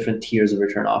 So there's different tiers of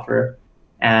return offer.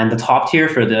 And the top tier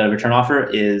for the return offer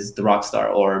is the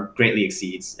Rockstar or greatly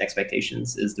exceeds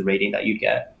expectations is the rating that you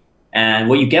get. And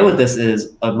what you get with this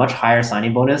is a much higher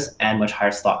signing bonus and much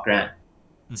higher stock grant.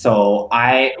 Hmm. So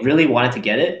I really wanted to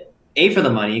get it. A for the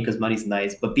money because money's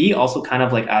nice, but B also kind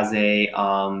of like as a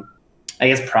I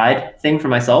guess pride thing for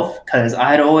myself because I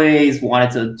had always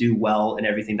wanted to do well in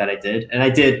everything that I did, and I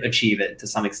did achieve it to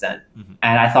some extent. Hmm.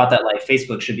 And I thought that like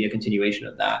Facebook should be a continuation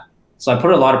of that. So I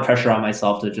put a lot of pressure on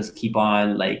myself to just keep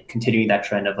on like continuing that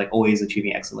trend of like always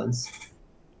achieving excellence.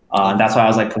 And Okay, that's why I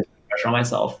was like putting pressure on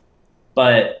myself.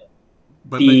 But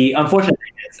but the unfortunate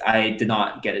thing is I did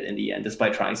not get it in the end,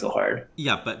 despite trying so hard.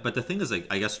 yeah, but the thing is like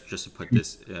I guess just to put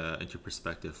this into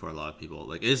perspective for a lot of people,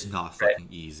 like it is not Right. fucking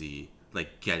easy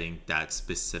like getting that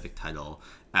specific title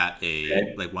at a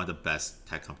Right. like one of the best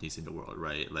tech companies in the world,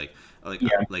 right? Yeah.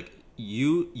 Like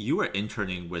you were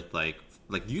interning with like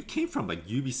you came from like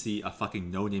UBC, a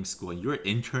fucking no name school, and you were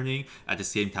interning at the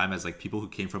same time as like people who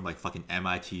came from like fucking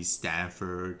MIT,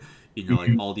 Stanford, you know, like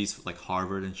Mhm. all these like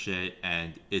Harvard and shit,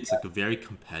 and it's like a very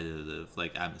competitive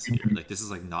like atmosphere. Mhm. Like this is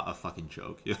like not a fucking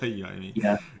joke. You know what I mean?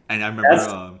 Yeah. And I remember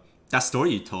That's that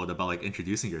story you told about like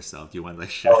introducing yourself. Do you want to like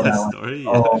share oh that that one. story? Yeah.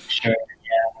 Oh sure.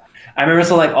 I remember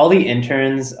so like all the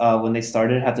interns when they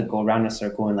started had to go around in a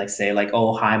circle and like say like,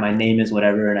 oh hi, my name is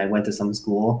whatever and I went to some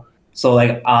school. So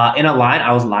like in a line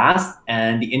I was last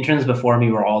and the interns before me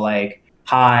were all like,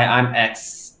 hi, I'm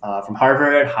X from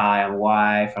Harvard, hi, I'm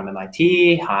Y from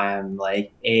MIT, hi, I'm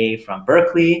like A from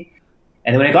Berkeley.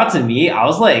 And then when it got to me, I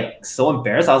was like so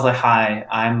embarrassed. I was like, hi,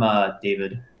 I'm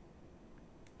David.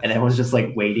 And everyone's just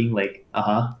like waiting, like,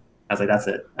 uh-huh. I was like, that's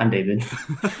it. I'm David.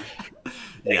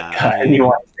 Yeah, I God,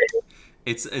 anyone. mean,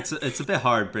 it's a bit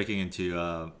hard breaking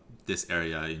into this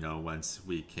area, you know, once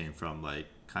we came from like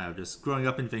kind of just growing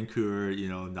up in Vancouver, you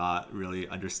know, not really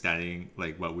understanding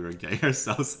like what we were getting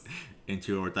ourselves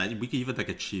into, or that we could even like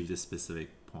achieve this specific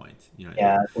point. You know what I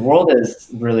mean? Yeah, the world is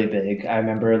really big. I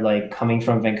remember like coming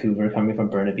from Vancouver, coming from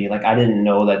Burnaby, like I didn't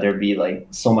know that there'd be like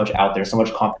so much out there, so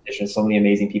much competition, so many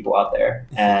amazing people out there.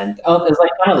 And it's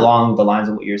like kind of along the lines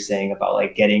of what you're saying about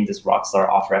like getting this rock star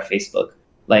offer at Facebook.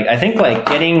 Like I think like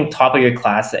getting top of your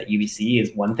class at UBC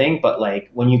is one thing, but like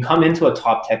when you come into a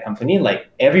top tech company, like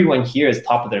everyone here is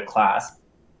top of their class.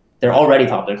 They're Yeah. already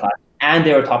top of their class. And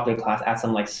they were top of their class at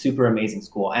some like super amazing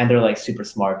school, and they're like super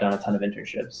smart, done a ton of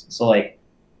internships. So like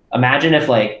imagine if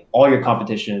like all your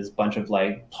competition is a bunch of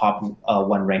like top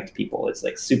one ranked people. It's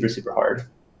like super super hard.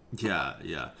 Yeah,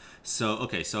 yeah. So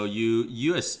okay, so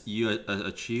you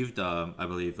achieved I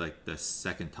believe like the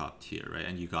second top tier, right?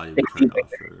 And you got a return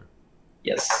offer.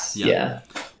 Yes, Yeah, yeah.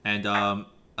 and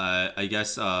I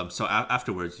guess so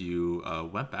afterwards you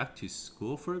went back to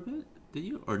school for a bit. Did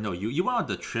you or no? You went on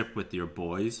the trip with your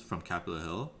boys from Capitol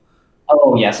Hill.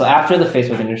 Oh yeah. So after the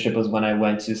Facebook internship was when I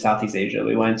went to Southeast Asia.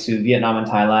 We went to Vietnam and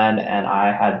Thailand, and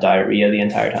I had diarrhea the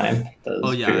entire time. That Oh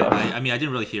was pretty yeah, rough. I mean I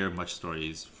didn't really hear much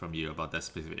stories from you about that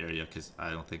specific area because I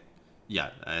don't think,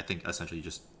 yeah, I think essentially you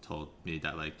just told me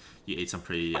that like you ate some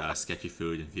pretty sketchy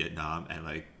food in Vietnam and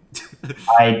like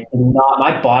I did not.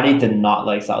 My body did not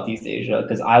like Southeast Asia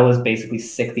because I was basically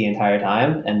sick the entire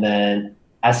time, and then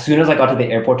as soon as I got to the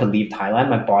airport to leave Thailand,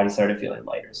 my body started feeling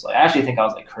lighter. So I actually think I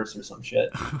was like cursed or some shit.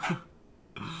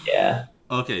 Yeah.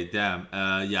 okay, damn.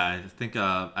 Yeah, I think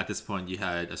at this point you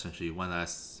had essentially one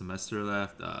last semester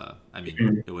left. I mean,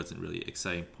 Mhm. it wasn't really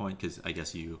exciting point because I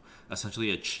guess you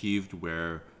essentially achieved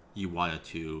where you wanted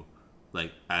to,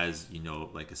 like as you know,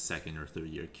 like a second or third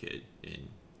year kid in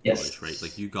college, right?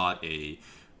 Like Yes. you got a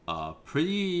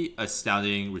pretty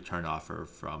astounding return offer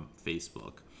from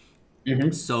Facebook. Hmm.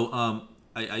 So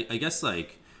I guess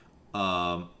like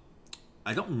um,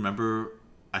 I don't remember.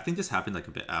 I think this happened like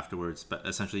a bit afterwards, but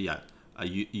essentially, yeah,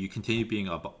 you continue being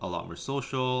a lot more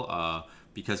social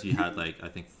because you had like I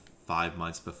think 5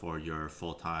 months before your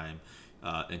full time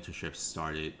internship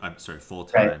started. I'm sorry, full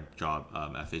Right. time job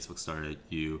at Facebook started.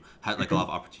 You had like a lot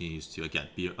of opportunities to again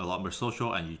be a lot more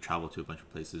social, and you traveled to a bunch of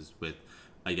places with,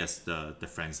 I guess the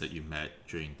friends that you met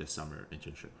during the summer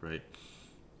internship, right?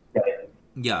 Right.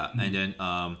 Yeah, and then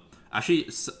actually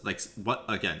like what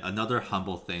again another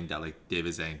humble thing that like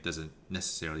David Zhang doesn't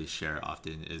necessarily share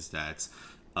often is that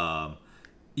um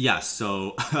yeah,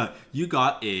 so you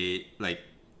got a like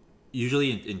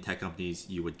usually in tech companies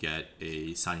you would get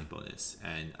a signing bonus,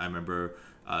 and I remember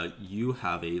you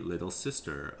have a little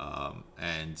sister,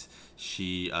 and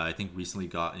she I think recently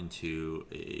got into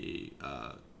a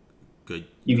good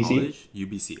UBC. college,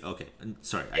 UBC. Okay, and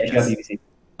sorry, I Yeah, she got the guess UBC.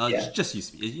 Yeah. just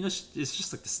used to be. You know, it's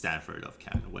just like the Stanford of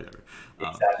Canada, whatever. Um,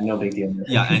 Exactly. No big deal.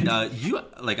 yeah, and you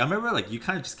like I remember like you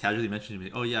kind of just casually mentioned to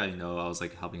me, oh yeah, you know, I was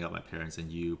like helping out my parents,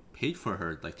 and you paid for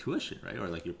her like tuition, right? Or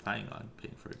like you're planning on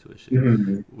paying for her tuition.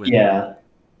 Mhm. With Yeah.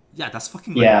 yeah, that's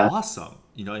fucking like Yeah. awesome.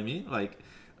 You know what I mean? Like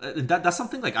that's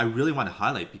something like I really want to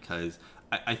highlight because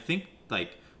I think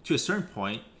like to a certain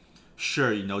point,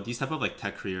 sure, you know, these type of like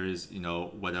tech careers, you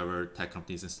know, whatever tech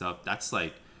companies and stuff, that's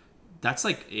like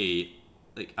a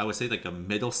like I would say like a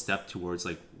middle step towards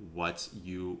like what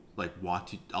you like want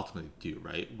to ultimately do,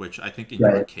 right? Which I think in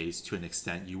your Right. case, to an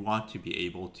extent, you want to be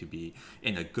able to be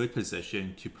in a good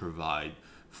position to provide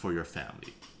for your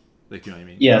family. Like you know what I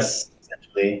mean? Yes,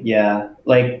 essentially. Yeah.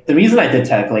 Like the reason I did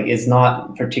tech, like, is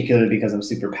not particularly because I'm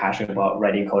super passionate about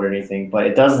writing code or anything, but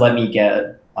it does let me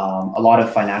get a lot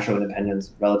of financial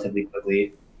independence relatively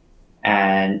quickly.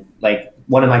 And like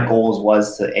one of my goals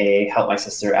was to A, help my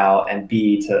sister out, and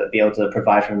B, to be able to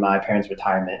provide for my parents'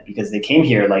 retirement because they came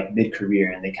here like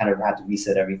mid-career and they kind of had to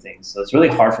reset everything. So it's really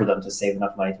hard for them to save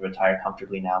enough money to retire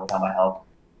comfortably now without my help.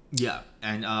 Yeah,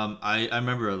 and I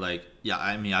remember like yeah,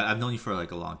 I mean I've known you for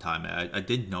like a long time. I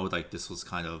did know like this was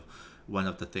kind of one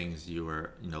of the things you were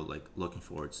you know like looking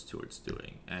forward towards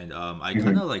doing, and I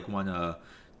kind Mhm. of like want to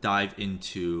dive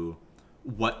into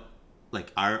what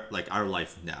like our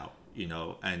life now, you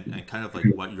know, and kind of like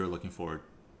what you're looking forward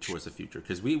towards the future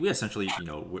because we essentially you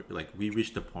know like we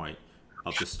reached the point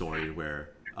of the story where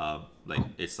like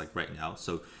it's like right now.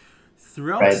 So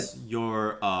throughout Right.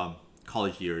 your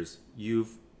college years, you've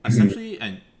Mhm. essentially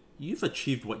and you've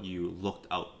achieved what you looked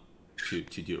out to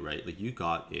do, right? Like you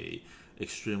got a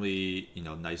extremely you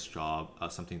know nice job,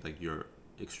 something like you're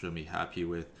extremely happy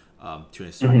with to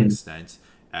a certain Mhm. extent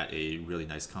at a really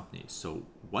nice company. So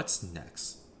what's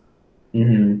next?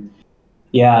 Mhm.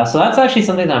 Yeah, so that's actually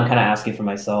something that I'm kind of asking for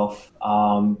myself.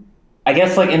 I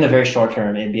guess like in the very short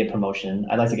term, it'd be a promotion.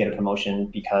 I'd like to get a promotion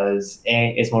because A,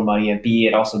 it's more money, and B,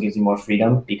 it also gives you more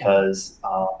freedom Mm-hmm. because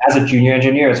as a junior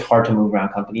engineer, it's hard to move around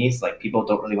companies. Like people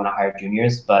don't really want to hire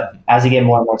juniors, but Mm-hmm. as you get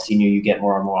more and more senior, you get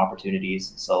more and more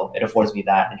opportunities. So it affords me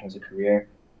that in terms of career.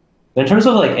 But in terms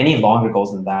of like any longer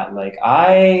goals than that, like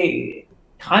I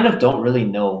kind of don't really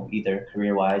know either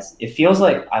career wise. It feels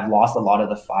like I've lost a lot of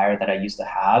the fire that I used to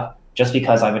have just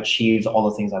because I've achieved all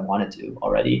the things I wanted to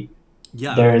already.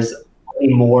 Yeah, There's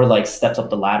only more like steps up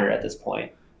the ladder at this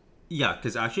point. yeah,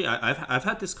 because actually, I've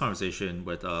had this conversation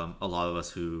with a lot of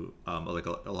us who like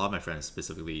a lot of my friends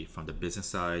specifically from the business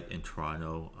side in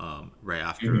Toronto. Right Mhm.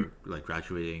 after like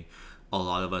graduating, a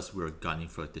lot of us were gunning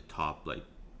for like the top like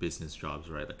business jobs,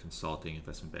 right? Like consulting,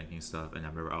 investment banking stuff. And I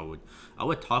remember I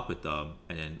would talk with them,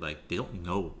 and then like they don't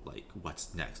know like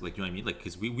what's next. Like you know what I mean? Like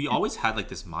because we always had like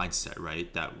this mindset,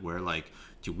 right? That we're like,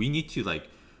 do we need to like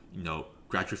you know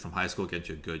graduate from high school, get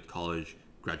into a good college,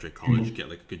 graduate college, Mhm. get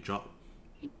like a good job,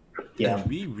 Yeah. and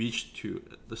we reached to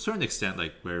a certain extent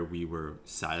like where we were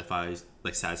satisfied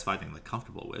and like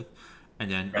comfortable with. And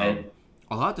then Right.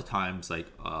 a lot of the times like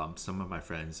some of my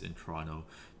friends in Toronto,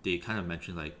 they kind of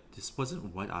mentioned like this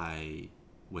wasn't what I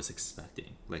was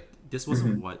expecting, like this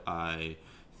wasn't Hmm. what I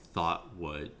thought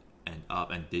would end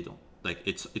up. And they don't like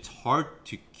it's hard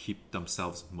to keep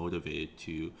themselves motivated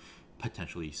to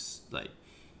potentially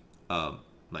um,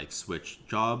 like switch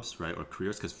jobs, right, or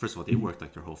careers, because first of all they worked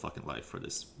like their whole fucking life for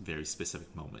this very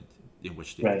specific moment in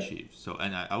which they've Right. achieved. So,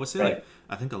 and I would say like Right.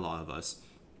 I think a lot of us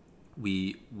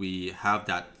we have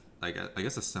that like I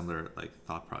guess a similar like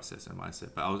thought process and mindset.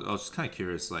 But I was just kind of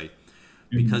curious, like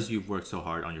Hmm. because you've worked so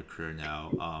hard on your career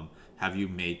now, have you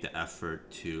made the effort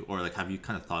to, or like have you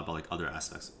kind of thought about like other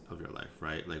aspects of your life,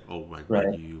 right? Like, oh, like where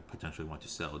Right. do you potentially want to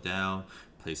settle down,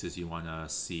 places you want to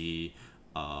see,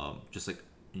 just like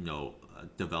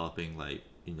developing like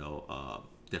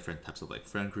different types of like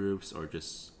friend groups, or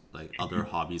just like other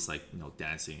hobbies like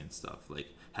dancing and stuff. Like,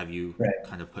 have you Right.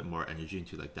 kind of put more energy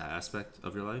into like that aspect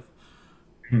of your life?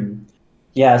 Hmm.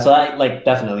 Yeah, so I like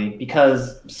definitely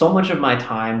because so much of my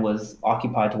time was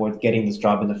occupied towards getting this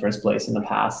job in the first place in the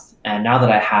past. And now that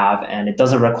I have, and it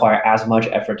doesn't require as much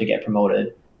effort to get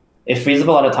promoted, it frees up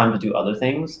a lot of time to do other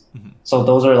things. Hmm. So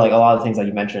those are like a lot of things that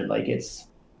you mentioned, like it's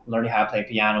learning how to play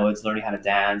piano, it's learning how to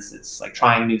dance, it's like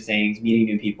trying new things, meeting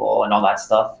new people and all that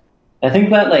stuff. And I think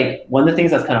that like one of the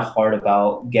things that's kind of hard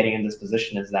about getting in this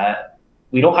position is that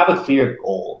we don't have a clear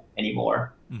goal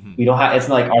anymore. Hmm. We don't have, it's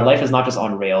like our life is not just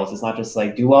on rails. It's not just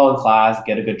like do well in class,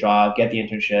 get a good job, get the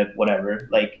internship, whatever.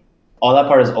 Like all that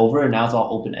part is over and now it's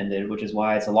all open ended, which is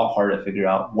why it's a lot harder to figure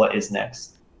out what is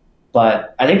next.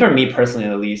 But I think for me personally,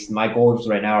 at least, my goals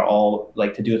right now are all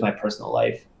like to do with my personal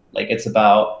life. Like it's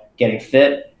about getting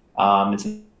fit. It's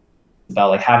about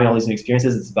like having all these new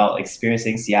experiences. It's about like,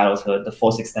 experiencing Seattle to the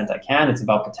fullest extent I can. It's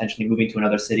about potentially moving to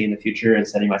another city in the future and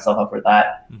setting myself up for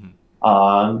that. Hmm.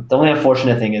 The only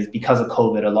unfortunate thing is because of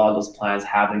COVID, a lot of those plans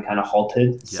have been kind of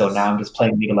halted. So now Yes. I'm just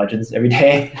playing League of Legends every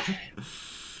day.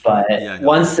 But Yeah, no, for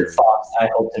once it sure. stops, I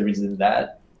hope to resume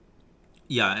that.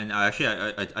 Yeah, and I actually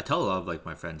I tell a lot of like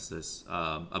my friends this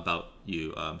about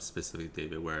you specifically,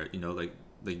 David, where like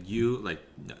you like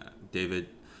David,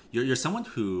 you're someone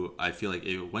who I feel like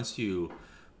once you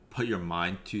put your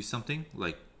mind to something,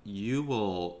 like you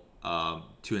will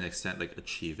to an extent like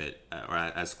achieve it, or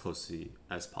as closely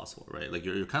as possible, right? Like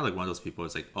you're kind of like one of those people.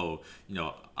 It's like, oh,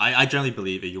 I generally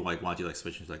believe if you like want to like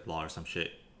switch into like law or some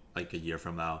shit like a year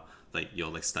from now, like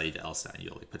you'll like study the LSAT and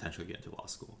you'll like potentially get into law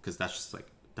school, because that's just like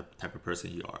the type of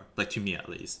person you are, like to me at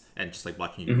least. And just like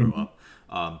watching you grow Hmm.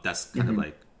 up, that's kind of Hmm.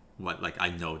 like what like I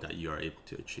know that you are able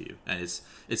to achieve. And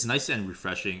it's nice and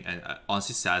refreshing and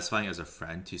honestly satisfying as a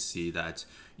friend to see that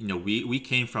we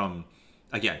came from,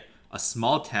 again, a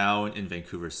small town in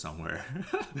Vancouver somewhere,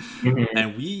 Hmm.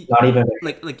 and we Not even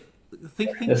like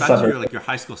think a back to suburb. your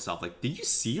high school self. Like, did you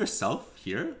see yourself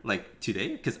here like today?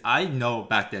 Because I know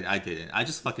back then I didn't. I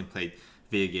just fucking played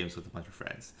video games with a bunch of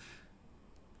friends.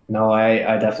 No,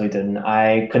 I definitely didn't.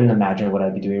 I couldn't imagine what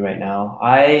I'd be doing right now.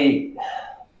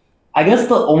 I guess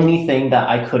the only thing that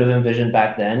I could have envisioned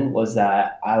back then was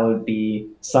that I would be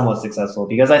somewhat successful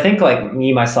because I think like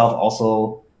me myself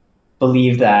also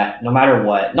believe that no matter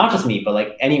what, not just me, but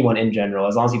like anyone in general,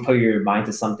 as long as you put your mind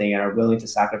to something and are willing to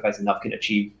sacrifice enough, can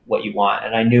achieve what you want.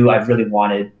 And I knew I really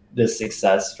wanted this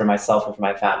success for myself and for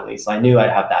my family, so I knew I'd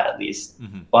have that at least.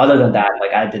 Hmm. But other than that,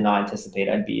 like I did not anticipate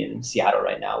I'd be in Seattle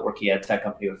right now working at a tech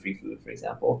company with free food, for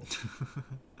example.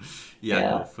 Yeah, no,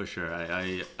 Yeah. for sure.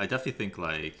 I definitely think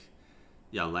like,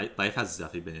 yeah, life has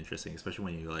definitely been interesting, especially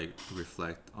when you like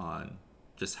reflect on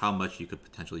just how much you could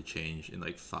potentially change in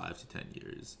like 5 to 10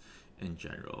 years in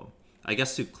general. I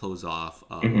guess to close off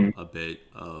Hmm. a bit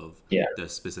of Yeah. the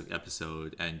specific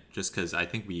episode, and just because I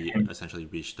think we essentially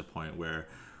reached the point where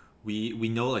we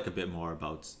know like a bit more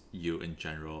about you in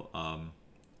general.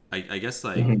 I guess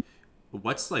like Hmm.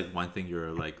 what's like one thing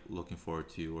you're like looking forward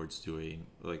towards doing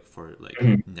like for like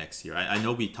Hmm. next year? I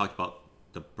know we talked about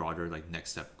the broader like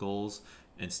next step goals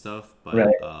and stuff, but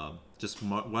Right. just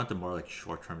one of the more like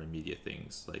short term immediate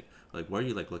things, like what are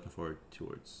you like looking forward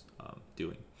towards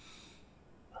doing?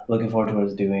 Looking forward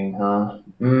towards doing, huh?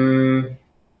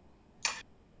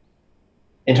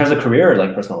 In terms of career or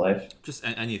like personal life? Just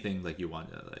anything like you want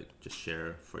to like just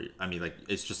share for you. I mean, like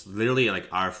it's just literally like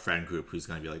our friend group who's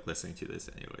gonna be like listening to this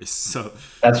anyways. So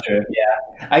That's true.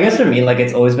 Yeah. I guess for me, like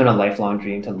it's always been a lifelong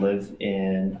dream to live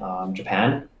in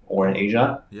Japan or in oh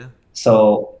Asia. yeah.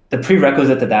 So the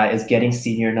prerequisite to that is getting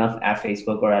senior enough at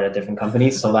Facebook or at a different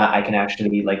company so that I can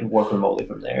actually like work remotely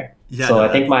from there. Yeah, So no, I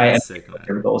think my that's sick, man.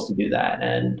 term goal is to do that,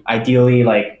 and ideally,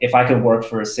 like if I could work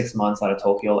for 6 months out of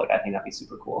Tokyo, like I think that'd be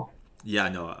super cool. Yeah,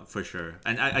 no, for sure.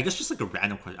 And I guess just like a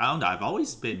random question. I don't know. I've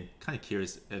always been kind of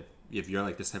curious if you're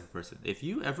like this type of person. If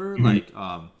you ever Mhm. like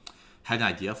had an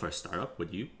idea for a startup,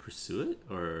 would you pursue it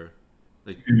or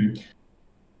like? Mhm.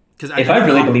 Because If I I know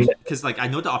the really believe it, because like I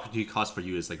know the opportunity cost for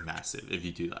you is like massive if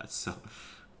you do that. So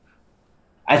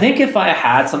I think if I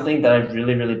had something that I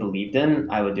really, really believed in,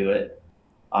 I would do it.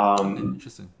 okay, Um,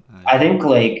 interesting. I think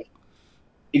like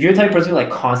if you're the type of person who like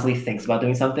constantly thinks about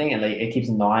doing something and like it keeps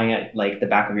gnawing at like the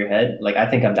back of your head, like I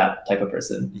think I'm that type of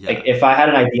person. Like Yeah, if I had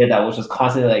an idea that was just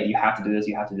constantly like you have to do this,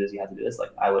 you have to do this, you have to do this,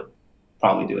 like I would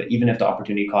probably do it, even if the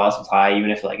opportunity cost was high,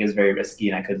 even if like it's very risky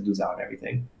and I could lose out on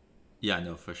everything. yeah,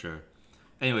 no, for sure.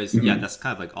 Anyways, yeah, Mhm. that's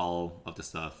kind of like all of the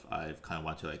stuff I've kind of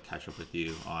wanted to like catch up with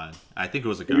you on. I think it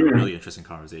was like a Mhm. really interesting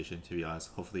conversation, to be honest.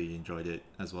 Hopefully you enjoyed it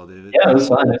as well, David. Yeah, it was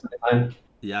fun. It was a good time.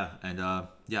 Yeah, and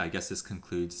yeah, I guess this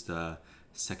concludes the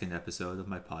second episode of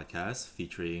my podcast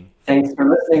featuring Thanks for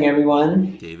listening,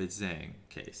 everyone. David Zhang.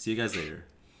 Okay, see you guys later.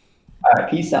 All right,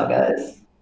 peace out, guys.